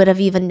think that they would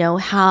have even known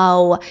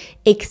how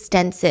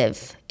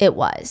extensive it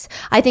was.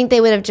 I think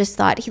they would have just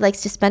thought he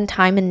likes to spend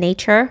time in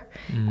nature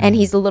and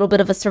he's a little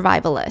bit of a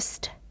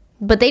survivalist.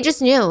 But they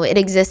just knew it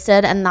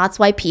existed, and that's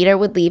why Peter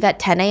would leave at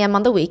 10 a.m.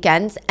 on the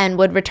weekends and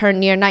would return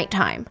near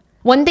nighttime.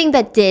 One thing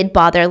that did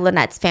bother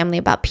Lynette's family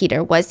about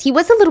Peter was he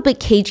was a little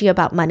bit cagey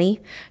about money,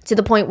 to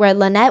the point where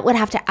Lynette would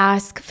have to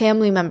ask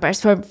family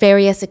members for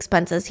various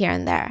expenses here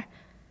and there.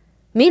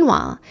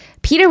 Meanwhile,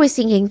 Peter was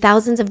sinking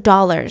thousands of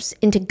dollars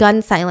into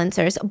gun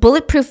silencers,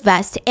 bulletproof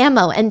vests,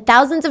 ammo, and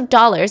thousands of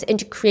dollars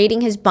into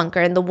creating his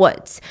bunker in the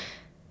woods.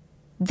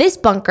 This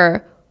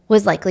bunker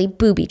was likely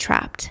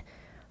booby-trapped.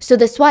 So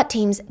the SWAT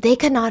teams, they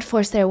could not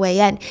force their way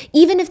in.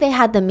 Even if they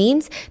had the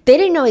means, they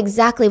didn't know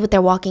exactly what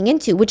they're walking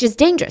into, which is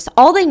dangerous.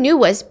 All they knew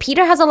was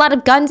Peter has a lot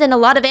of guns and a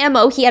lot of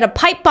ammo. He had a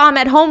pipe bomb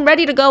at home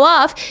ready to go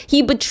off.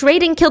 He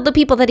betrayed and killed the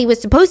people that he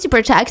was supposed to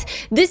protect.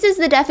 This is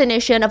the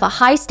definition of a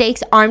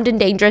high-stakes, armed and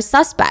dangerous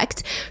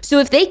suspect. So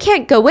if they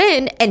can't go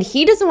in and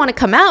he doesn't want to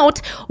come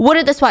out, what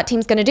are the SWAT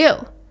teams going to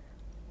do?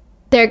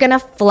 They're going to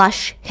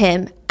flush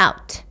him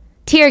out.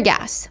 Tear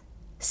gas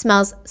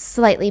smells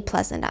slightly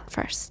pleasant at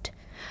first.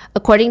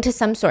 According to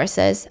some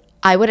sources,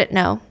 I wouldn't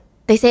know.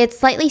 They say it's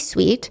slightly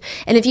sweet,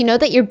 and if you know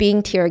that you're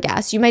being tear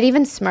gassed, you might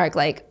even smirk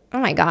like,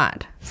 oh my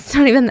God, it's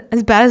not even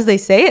as bad as they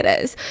say it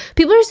is.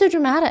 People are so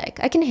dramatic.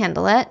 I can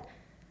handle it.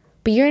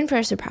 But you're in for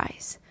a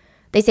surprise.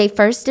 They say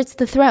first it's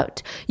the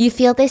throat. You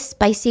feel this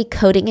spicy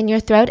coating in your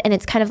throat, and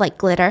it's kind of like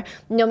glitter.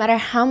 No matter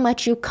how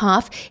much you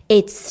cough,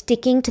 it's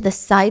sticking to the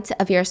sides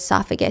of your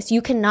esophagus.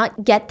 You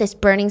cannot get this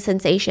burning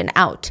sensation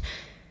out.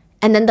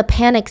 And then the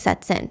panic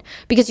sets in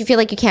because you feel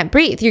like you can't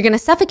breathe. You're going to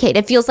suffocate.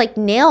 It feels like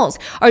nails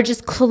are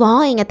just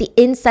clawing at the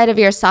inside of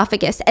your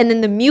esophagus. And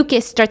then the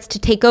mucus starts to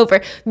take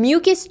over.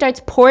 Mucus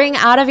starts pouring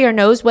out of your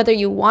nose whether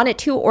you want it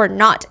to or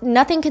not.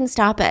 Nothing can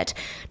stop it.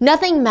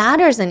 Nothing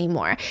matters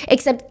anymore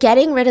except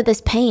getting rid of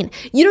this pain.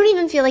 You don't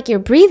even feel like you're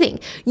breathing.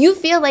 You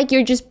feel like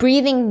you're just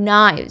breathing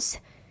knives.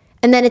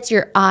 And then it's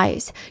your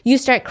eyes. You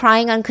start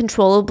crying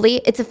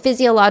uncontrollably. It's a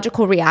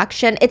physiological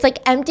reaction. It's like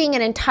emptying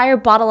an entire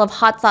bottle of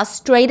hot sauce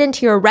straight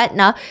into your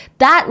retina.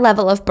 That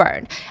level of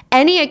burn.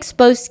 Any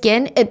exposed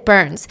skin, it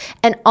burns.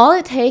 And all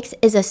it takes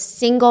is a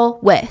single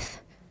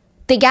whiff.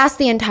 They gassed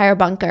the entire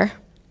bunker,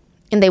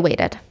 and they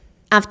waited.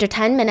 After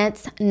 10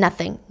 minutes,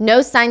 nothing.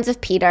 No signs of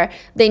Peter.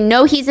 They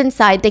know he's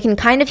inside. They can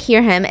kind of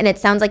hear him, and it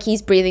sounds like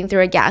he's breathing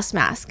through a gas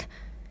mask.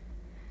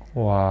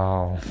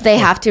 Wow. They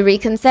have to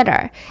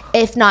reconsider.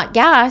 If not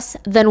gas,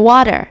 then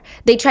water.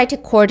 They tried to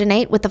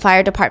coordinate with the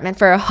fire department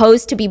for a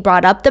hose to be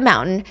brought up the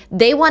mountain.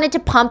 They wanted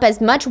to pump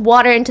as much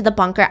water into the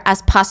bunker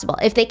as possible.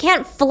 If they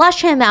can't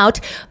flush him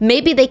out,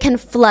 maybe they can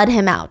flood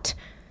him out.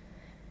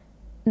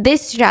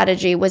 This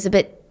strategy was a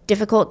bit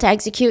difficult to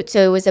execute,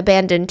 so it was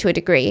abandoned to a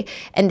degree.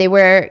 And they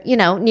were,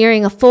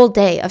 nearing a full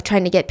day of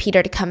trying to get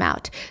Peter to come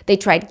out. They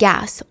tried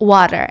gas,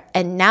 water,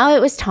 and now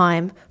it was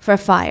time for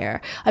fire.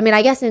 I mean,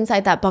 I guess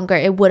inside that bunker,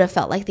 it would have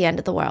felt like the end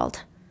of the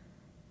world.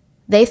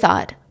 They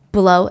thought,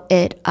 blow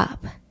it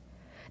up.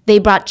 They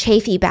brought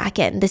Chafee back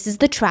in. This is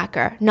the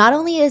tracker. Not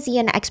only is he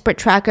an expert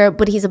tracker,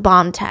 but he's a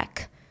bomb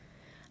tech.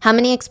 How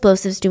many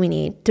explosives do we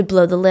need to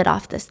blow the lid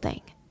off this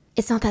thing?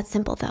 It's not that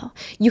simple, though.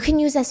 You can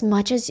use as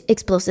much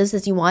explosives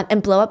as you want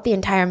and blow up the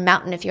entire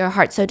mountain if your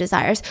heart so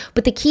desires.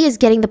 But the key is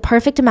getting the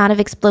perfect amount of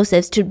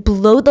explosives to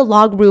blow the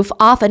log roof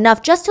off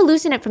enough just to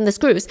loosen it from the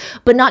screws,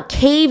 but not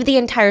cave the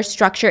entire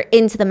structure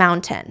into the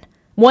mountain.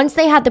 Once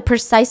they had the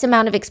precise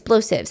amount of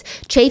explosives,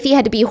 Chafee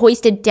had to be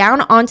hoisted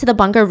down onto the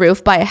bunker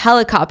roof by a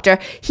helicopter.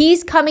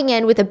 He's coming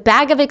in with a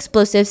bag of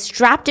explosives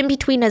strapped in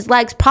between his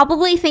legs,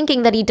 probably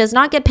thinking that he does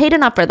not get paid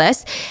enough for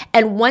this.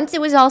 And once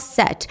it was all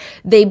set,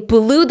 they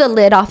blew the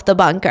lid off the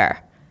bunker.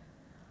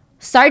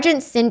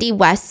 Sergeant Cindy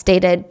West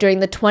stated during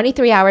the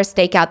 23-hour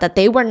stakeout that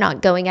they were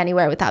not going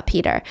anywhere without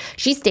Peter.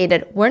 She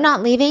stated, "We're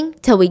not leaving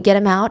till we get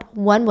him out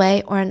one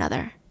way or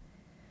another."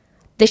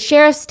 The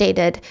sheriff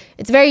stated,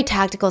 "It's a very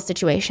tactical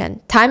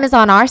situation. Time is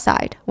on our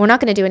side. We're not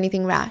going to do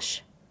anything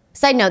rash."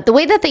 Side note, the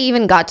way that they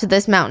even got to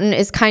this mountain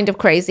is kind of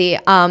crazy.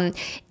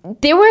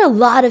 There were a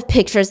lot of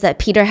pictures that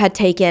Peter had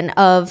taken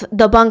of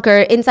the bunker,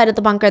 inside of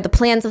the bunker, the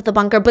plans of the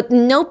bunker, but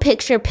no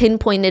picture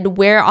pinpointed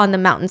where on the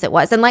mountains it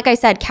was. And like I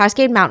said,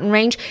 Cascade Mountain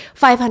Range,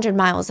 500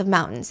 miles of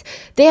mountains.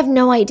 They have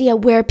no idea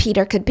where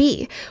Peter could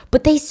be,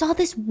 but they saw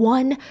this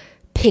one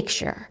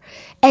picture.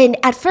 And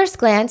at first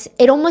glance,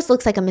 it almost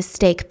looks like a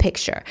mistake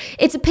picture.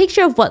 It's a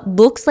picture of what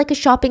looks like a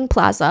shopping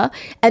plaza,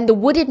 and the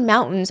wooded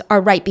mountains are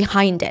right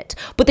behind it.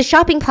 But the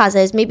shopping plaza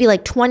is maybe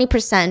like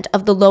 20%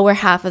 of the lower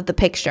half of the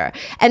picture,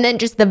 and then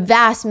just the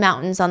vast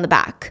mountains on the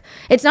back.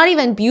 It's not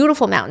even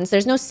beautiful mountains.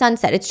 There's no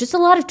sunset. It's just a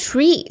lot of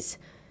trees.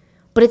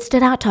 But it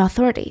stood out to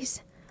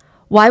authorities.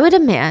 Why would a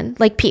man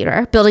like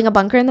Peter, building a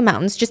bunker in the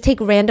mountains, just take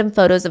random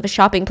photos of a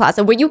shopping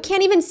plaza where you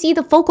can't even see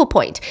the focal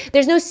point?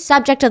 There's no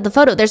subject of the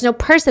photo. There's no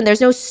person.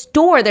 There's no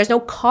store. There's no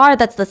car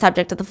that's the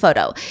subject of the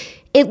photo.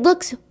 It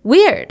looks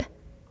weird.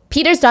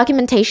 Peter's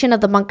documentation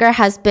of the bunker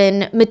has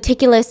been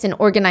meticulous and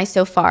organized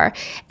so far,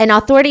 and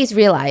authorities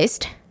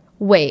realized,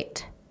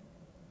 wait,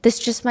 this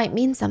just might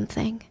mean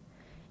something.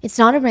 It's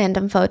not a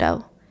random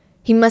photo.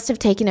 He must have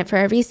taken it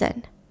for a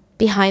reason.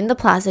 Behind the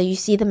plaza, you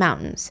see the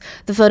mountains.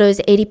 The photo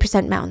is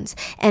 80% mountains.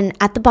 And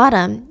at the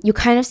bottom, you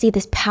kind of see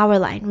this power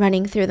line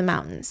running through the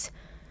mountains.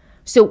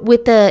 So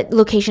with the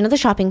location of the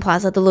shopping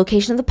plaza, the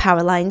location of the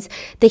power lines,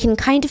 they can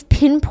kind of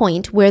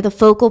pinpoint where the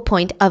focal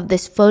point of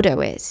this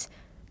photo is.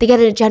 They get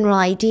a general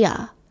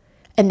idea.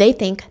 And they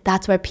think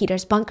that's where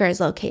Peter's bunker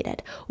is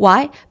located.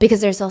 Why?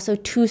 Because there's also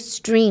 2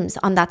 streams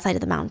on that side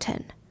of the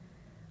mountain.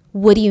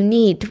 What do you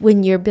need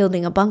when you're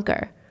building a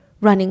bunker?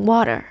 Running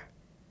water.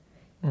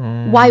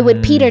 Why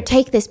would Peter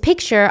take this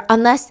picture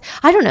unless,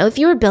 I don't know, if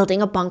you were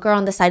building a bunker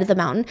on the side of the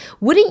mountain,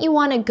 wouldn't you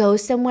want to go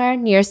somewhere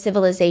near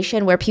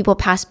civilization where people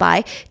pass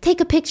by, take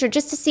a picture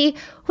just to see,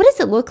 what does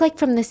it look like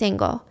from this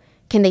angle?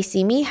 Can they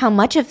see me? How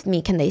much of me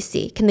can they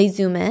see? Can they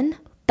zoom in?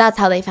 That's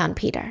how they found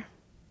Peter.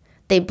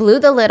 They blew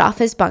the lid off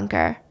his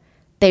bunker,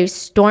 they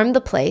stormed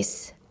the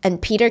place,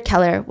 and Peter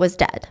Keller was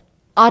dead.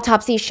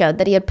 Autopsy showed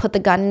that he had put the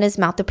gun in his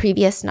mouth the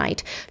previous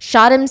night,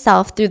 shot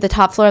himself through the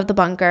top floor of the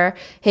bunker.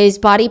 His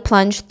body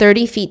plunged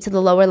 30 feet to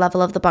the lower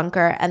level of the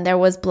bunker, and there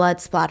was blood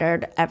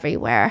splattered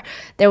everywhere.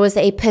 There was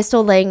a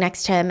pistol laying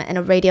next to him and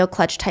a radio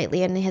clutched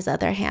tightly in his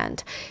other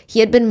hand. He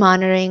had been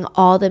monitoring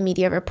all the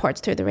media reports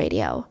through the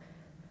radio.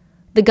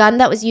 The gun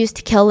that was used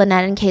to kill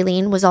Lynette and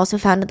Kayleen was also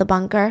found in the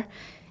bunker.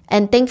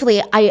 And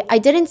thankfully, I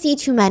didn't see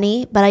too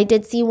many, but I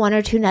did see 1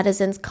 or 2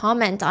 netizens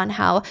comment on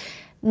how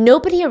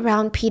nobody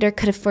around Peter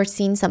could have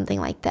foreseen something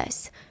like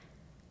this.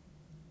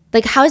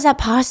 Like, how is that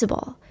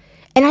possible?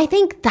 And I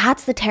think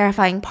that's the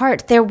terrifying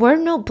part. There were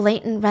no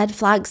blatant red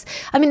flags.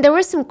 I mean, there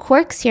were some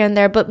quirks here and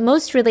there, but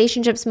most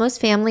relationships, most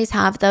families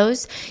have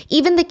those.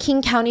 Even the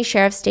King County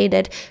Sheriff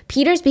stated,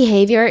 Peter's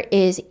behavior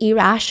is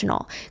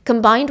irrational.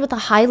 Combined with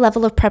a high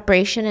level of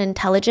preparation and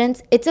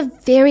intelligence, it's a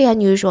very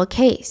unusual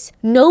case.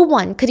 No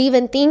one could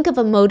even think of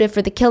a motive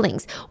for the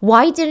killings.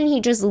 Why didn't he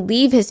just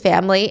leave his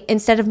family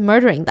instead of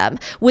murdering them?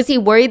 Was he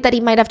worried that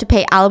he might have to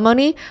pay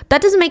alimony?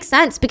 That doesn't make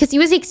sense because he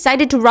was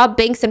excited to rob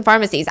banks and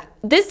pharmacies.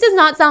 This does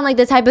not sound like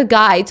the type of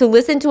guy to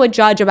listen to a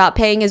judge about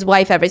paying his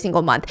wife every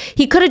single month.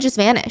 He could have just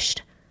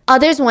vanished.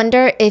 Others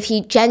wonder if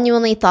he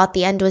genuinely thought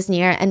the end was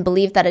near and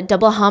believed that a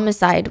double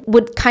homicide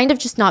would kind of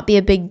just not be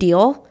a big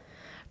deal.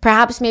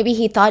 Perhaps maybe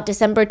he thought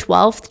December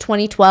 12th,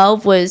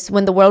 2012 was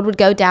when the world would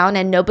go down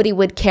and nobody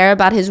would care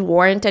about his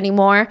warrant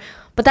anymore.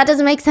 But that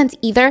doesn't make sense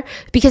either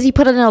because he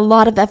put in a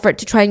lot of effort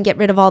to try and get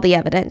rid of all the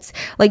evidence,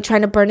 like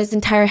trying to burn his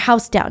entire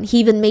house down. He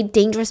even made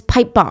dangerous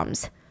pipe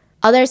bombs.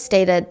 Others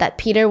stated that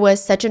Peter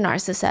was such a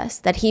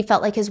narcissist that he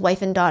felt like his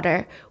wife and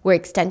daughter were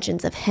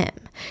extensions of him.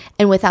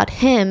 And without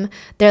him,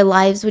 their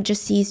lives would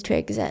just cease to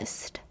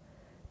exist.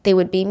 They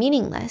would be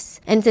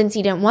meaningless. And since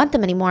he didn't want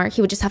them anymore, he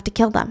would just have to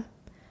kill them,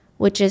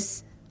 which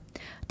is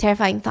a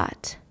terrifying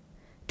thought.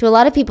 To a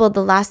lot of people,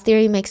 the last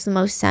theory makes the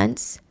most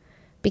sense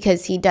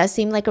because he does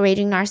seem like a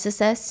raging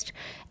narcissist.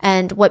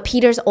 And what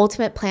Peter's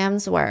ultimate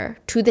plans were,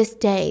 to this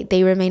day,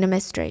 they remain a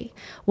mystery.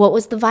 What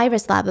was the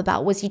virus lab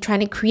about? Was he trying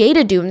to create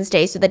a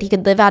doomsday so that he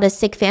could live out his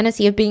sick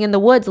fantasy of being in the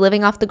woods,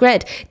 living off the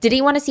grid? Did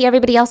he want to see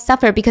everybody else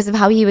suffer because of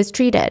how he was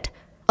treated?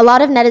 A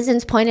lot of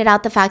netizens pointed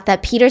out the fact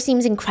that Peter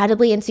seems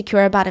incredibly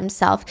insecure about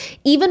himself.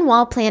 Even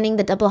while planning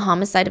the double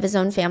homicide of his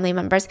own family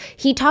members,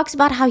 he talks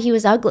about how he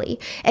was ugly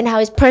and how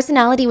his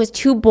personality was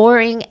too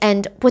boring.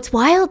 And what's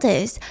wild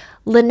is,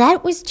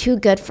 Lynette was too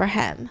good for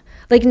him.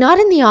 Like, not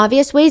in the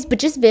obvious ways, but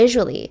just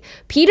visually.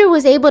 Peter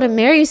was able to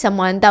marry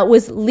someone that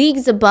was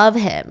leagues above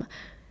him.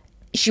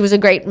 She was a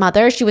great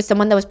mother. She was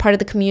someone that was part of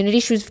the community.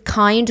 She was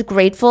kind,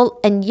 grateful,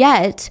 and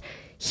yet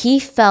he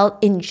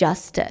felt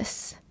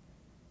injustice.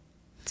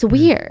 It's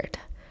weird.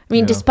 I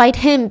mean, Yeah. despite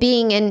him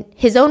being, in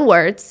his own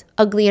words,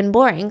 ugly and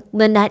boring,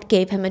 Lynette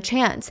gave him a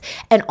chance.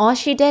 And all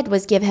she did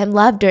was give him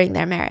love during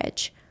their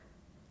marriage.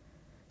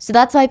 So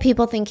that's why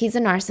people think he's a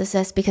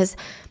narcissist, because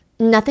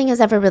nothing is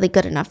ever really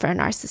good enough for a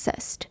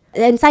narcissist.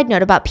 And side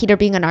note about Peter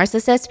being a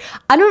narcissist,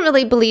 I don't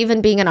really believe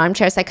in being an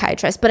armchair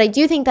psychiatrist, but I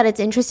do think that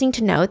it's interesting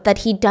to note that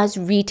he does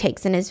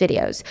retakes in his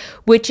videos,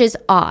 which is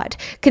odd,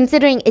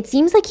 considering it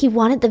seems like he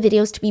wanted the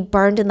videos to be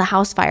burned in the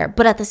house fire,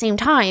 but at the same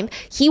time,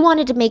 he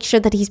wanted to make sure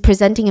that he's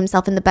presenting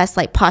himself in the best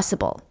light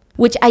possible.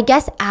 Which I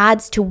guess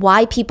adds to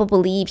why people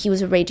believe he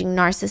was a raging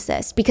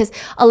narcissist. Because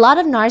a lot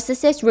of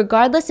narcissists,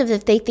 regardless of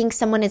if they think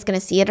someone is going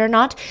to see it or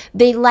not,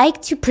 they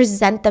like to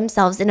present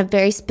themselves in a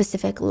very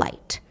specific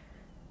light.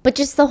 But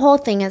just the whole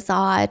thing is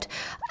odd.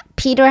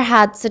 Peter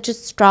had such a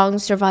strong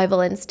survival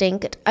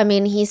instinct. I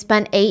mean, he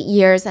spent 8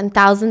 years and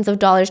thousands of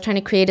dollars trying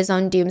to create his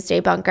own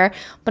doomsday bunker.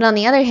 But on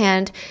the other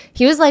hand,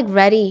 he was like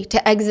ready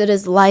to exit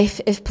his life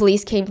if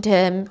police came to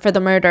him for the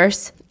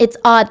murders. It's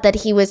odd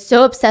that he was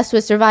so obsessed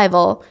with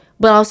survival,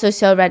 but also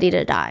so ready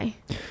to die.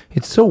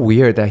 It's so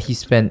weird that he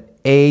spent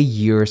 8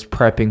 years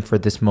prepping for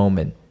this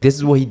moment. This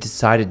is what he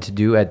decided to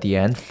do at the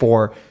end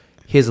for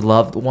his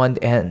loved one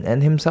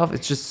and himself.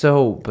 It's just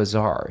so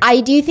bizarre.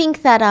 I do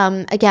think that,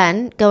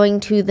 again, going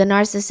to the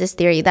narcissist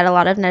theory that a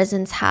lot of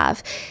netizens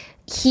have,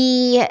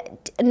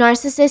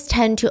 narcissists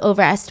tend to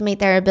overestimate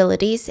their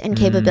abilities and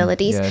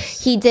capabilities.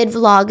 Yes. He did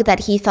vlog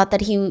that he thought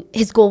that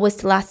his goal was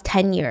to last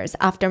 10 years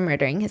after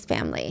murdering his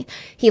family.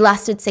 He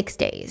lasted 6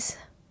 days.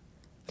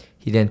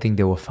 He didn't think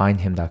they would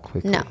find him that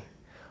quickly.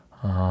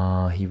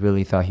 No. He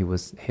really thought he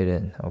was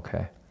hidden.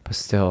 Okay. But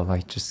still,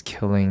 like, just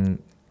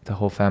killing the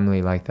whole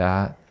family like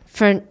that.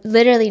 For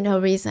literally no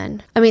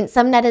reason. I mean,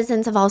 some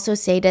netizens have also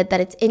stated that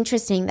it's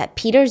interesting that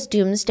Peter's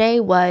doomsday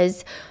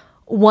was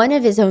one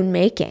of his own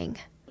making.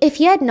 If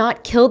he had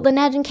not killed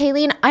Lynette and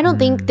Kayleen, I don't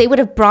think they would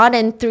have brought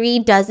in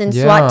 36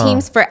 SWAT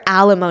teams for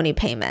alimony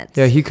payments.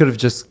 Yeah, he could have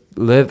just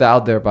lived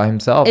out there by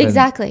himself.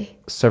 Exactly.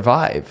 And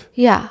survive.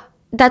 Yeah.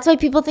 That's why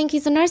people think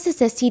he's a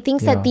narcissist. He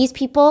thinks that these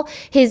people,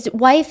 his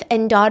wife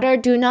and daughter,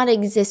 do not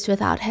exist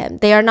without him.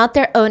 They are not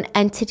their own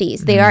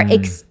entities. They are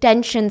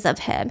extensions of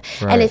him.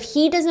 Right. And if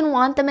he doesn't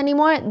want them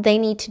anymore, they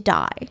need to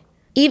die.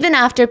 Even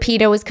after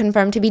Peter was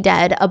confirmed to be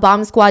dead, a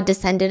bomb squad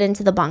descended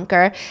into the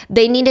bunker.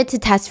 They needed to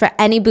test for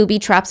any booby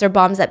traps or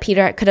bombs that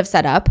Peter could have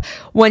set up.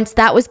 Once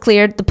that was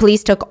cleared, the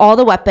police took all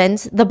the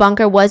weapons. The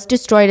bunker was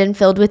destroyed and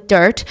filled with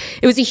dirt.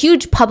 It was a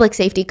huge public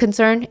safety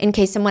concern in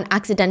case someone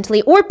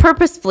accidentally or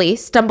purposefully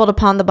stumbled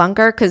upon the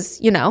bunker,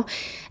 because,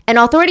 and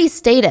authorities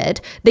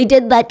stated they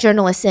did let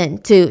journalists in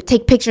to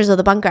take pictures of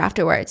the bunker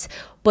afterwards.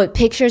 But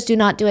pictures do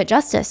not do it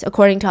justice,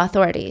 according to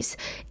authorities.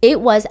 It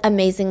was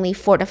amazingly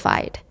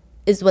fortified,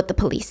 is what the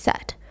police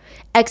said.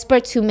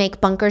 Experts who make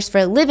bunkers for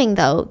a living,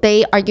 though,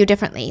 they argue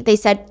differently. They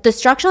said the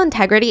structural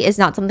integrity is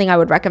not something I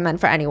would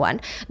recommend for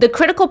anyone. The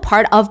critical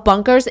part of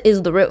bunkers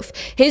is the roof.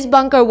 His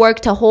bunker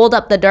worked to hold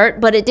up the dirt,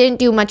 but it didn't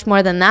do much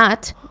more than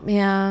that.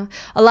 Yeah.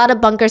 A lot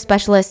of bunker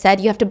specialists said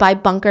you have to buy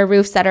bunker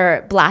roofs that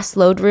are blast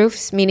load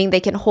roofs, meaning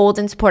they can hold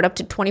and support up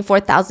to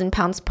 24,000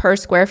 pounds per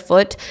square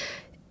foot.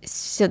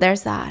 So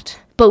there's that.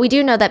 But we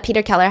do know that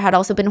Peter Keller had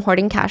also been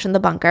hoarding cash in the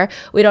bunker.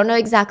 We don't know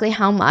exactly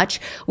how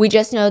much. We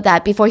just know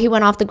that before he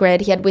went off the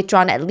grid, he had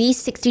withdrawn at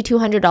least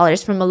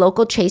 $6,200 from a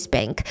local Chase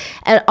bank.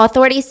 And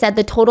authorities said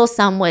the total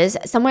sum was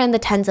somewhere in the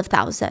tens of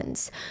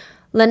thousands.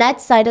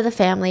 Lynette's side of the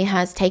family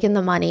has taken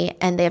the money,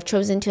 and they have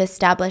chosen to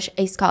establish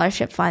a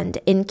scholarship fund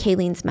in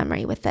Kayleen's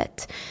memory with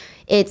it.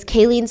 It's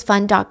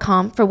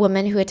kayleensfund.com for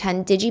women who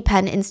attend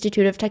DigiPenn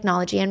Institute of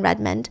Technology in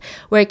Redmond,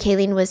 where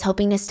Kayleen was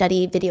hoping to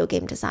study video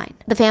game design.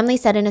 The family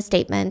said in a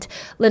statement,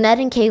 Lynette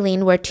and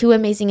Kayleen were two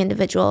amazing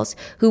individuals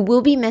who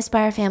will be missed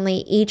by our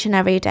family each and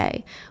every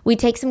day. We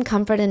take some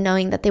comfort in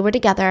knowing that they were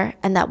together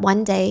and that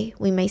one day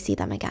we may see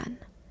them again.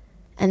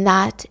 And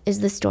that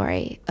is the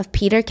story of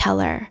Peter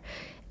Keller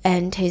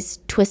and his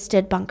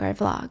twisted bunker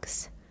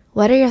vlogs.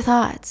 What are your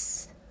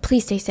thoughts?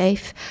 Please stay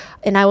safe,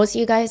 and I will see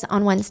you guys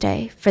on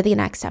Wednesday for the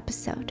next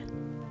episode.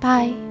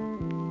 Bye.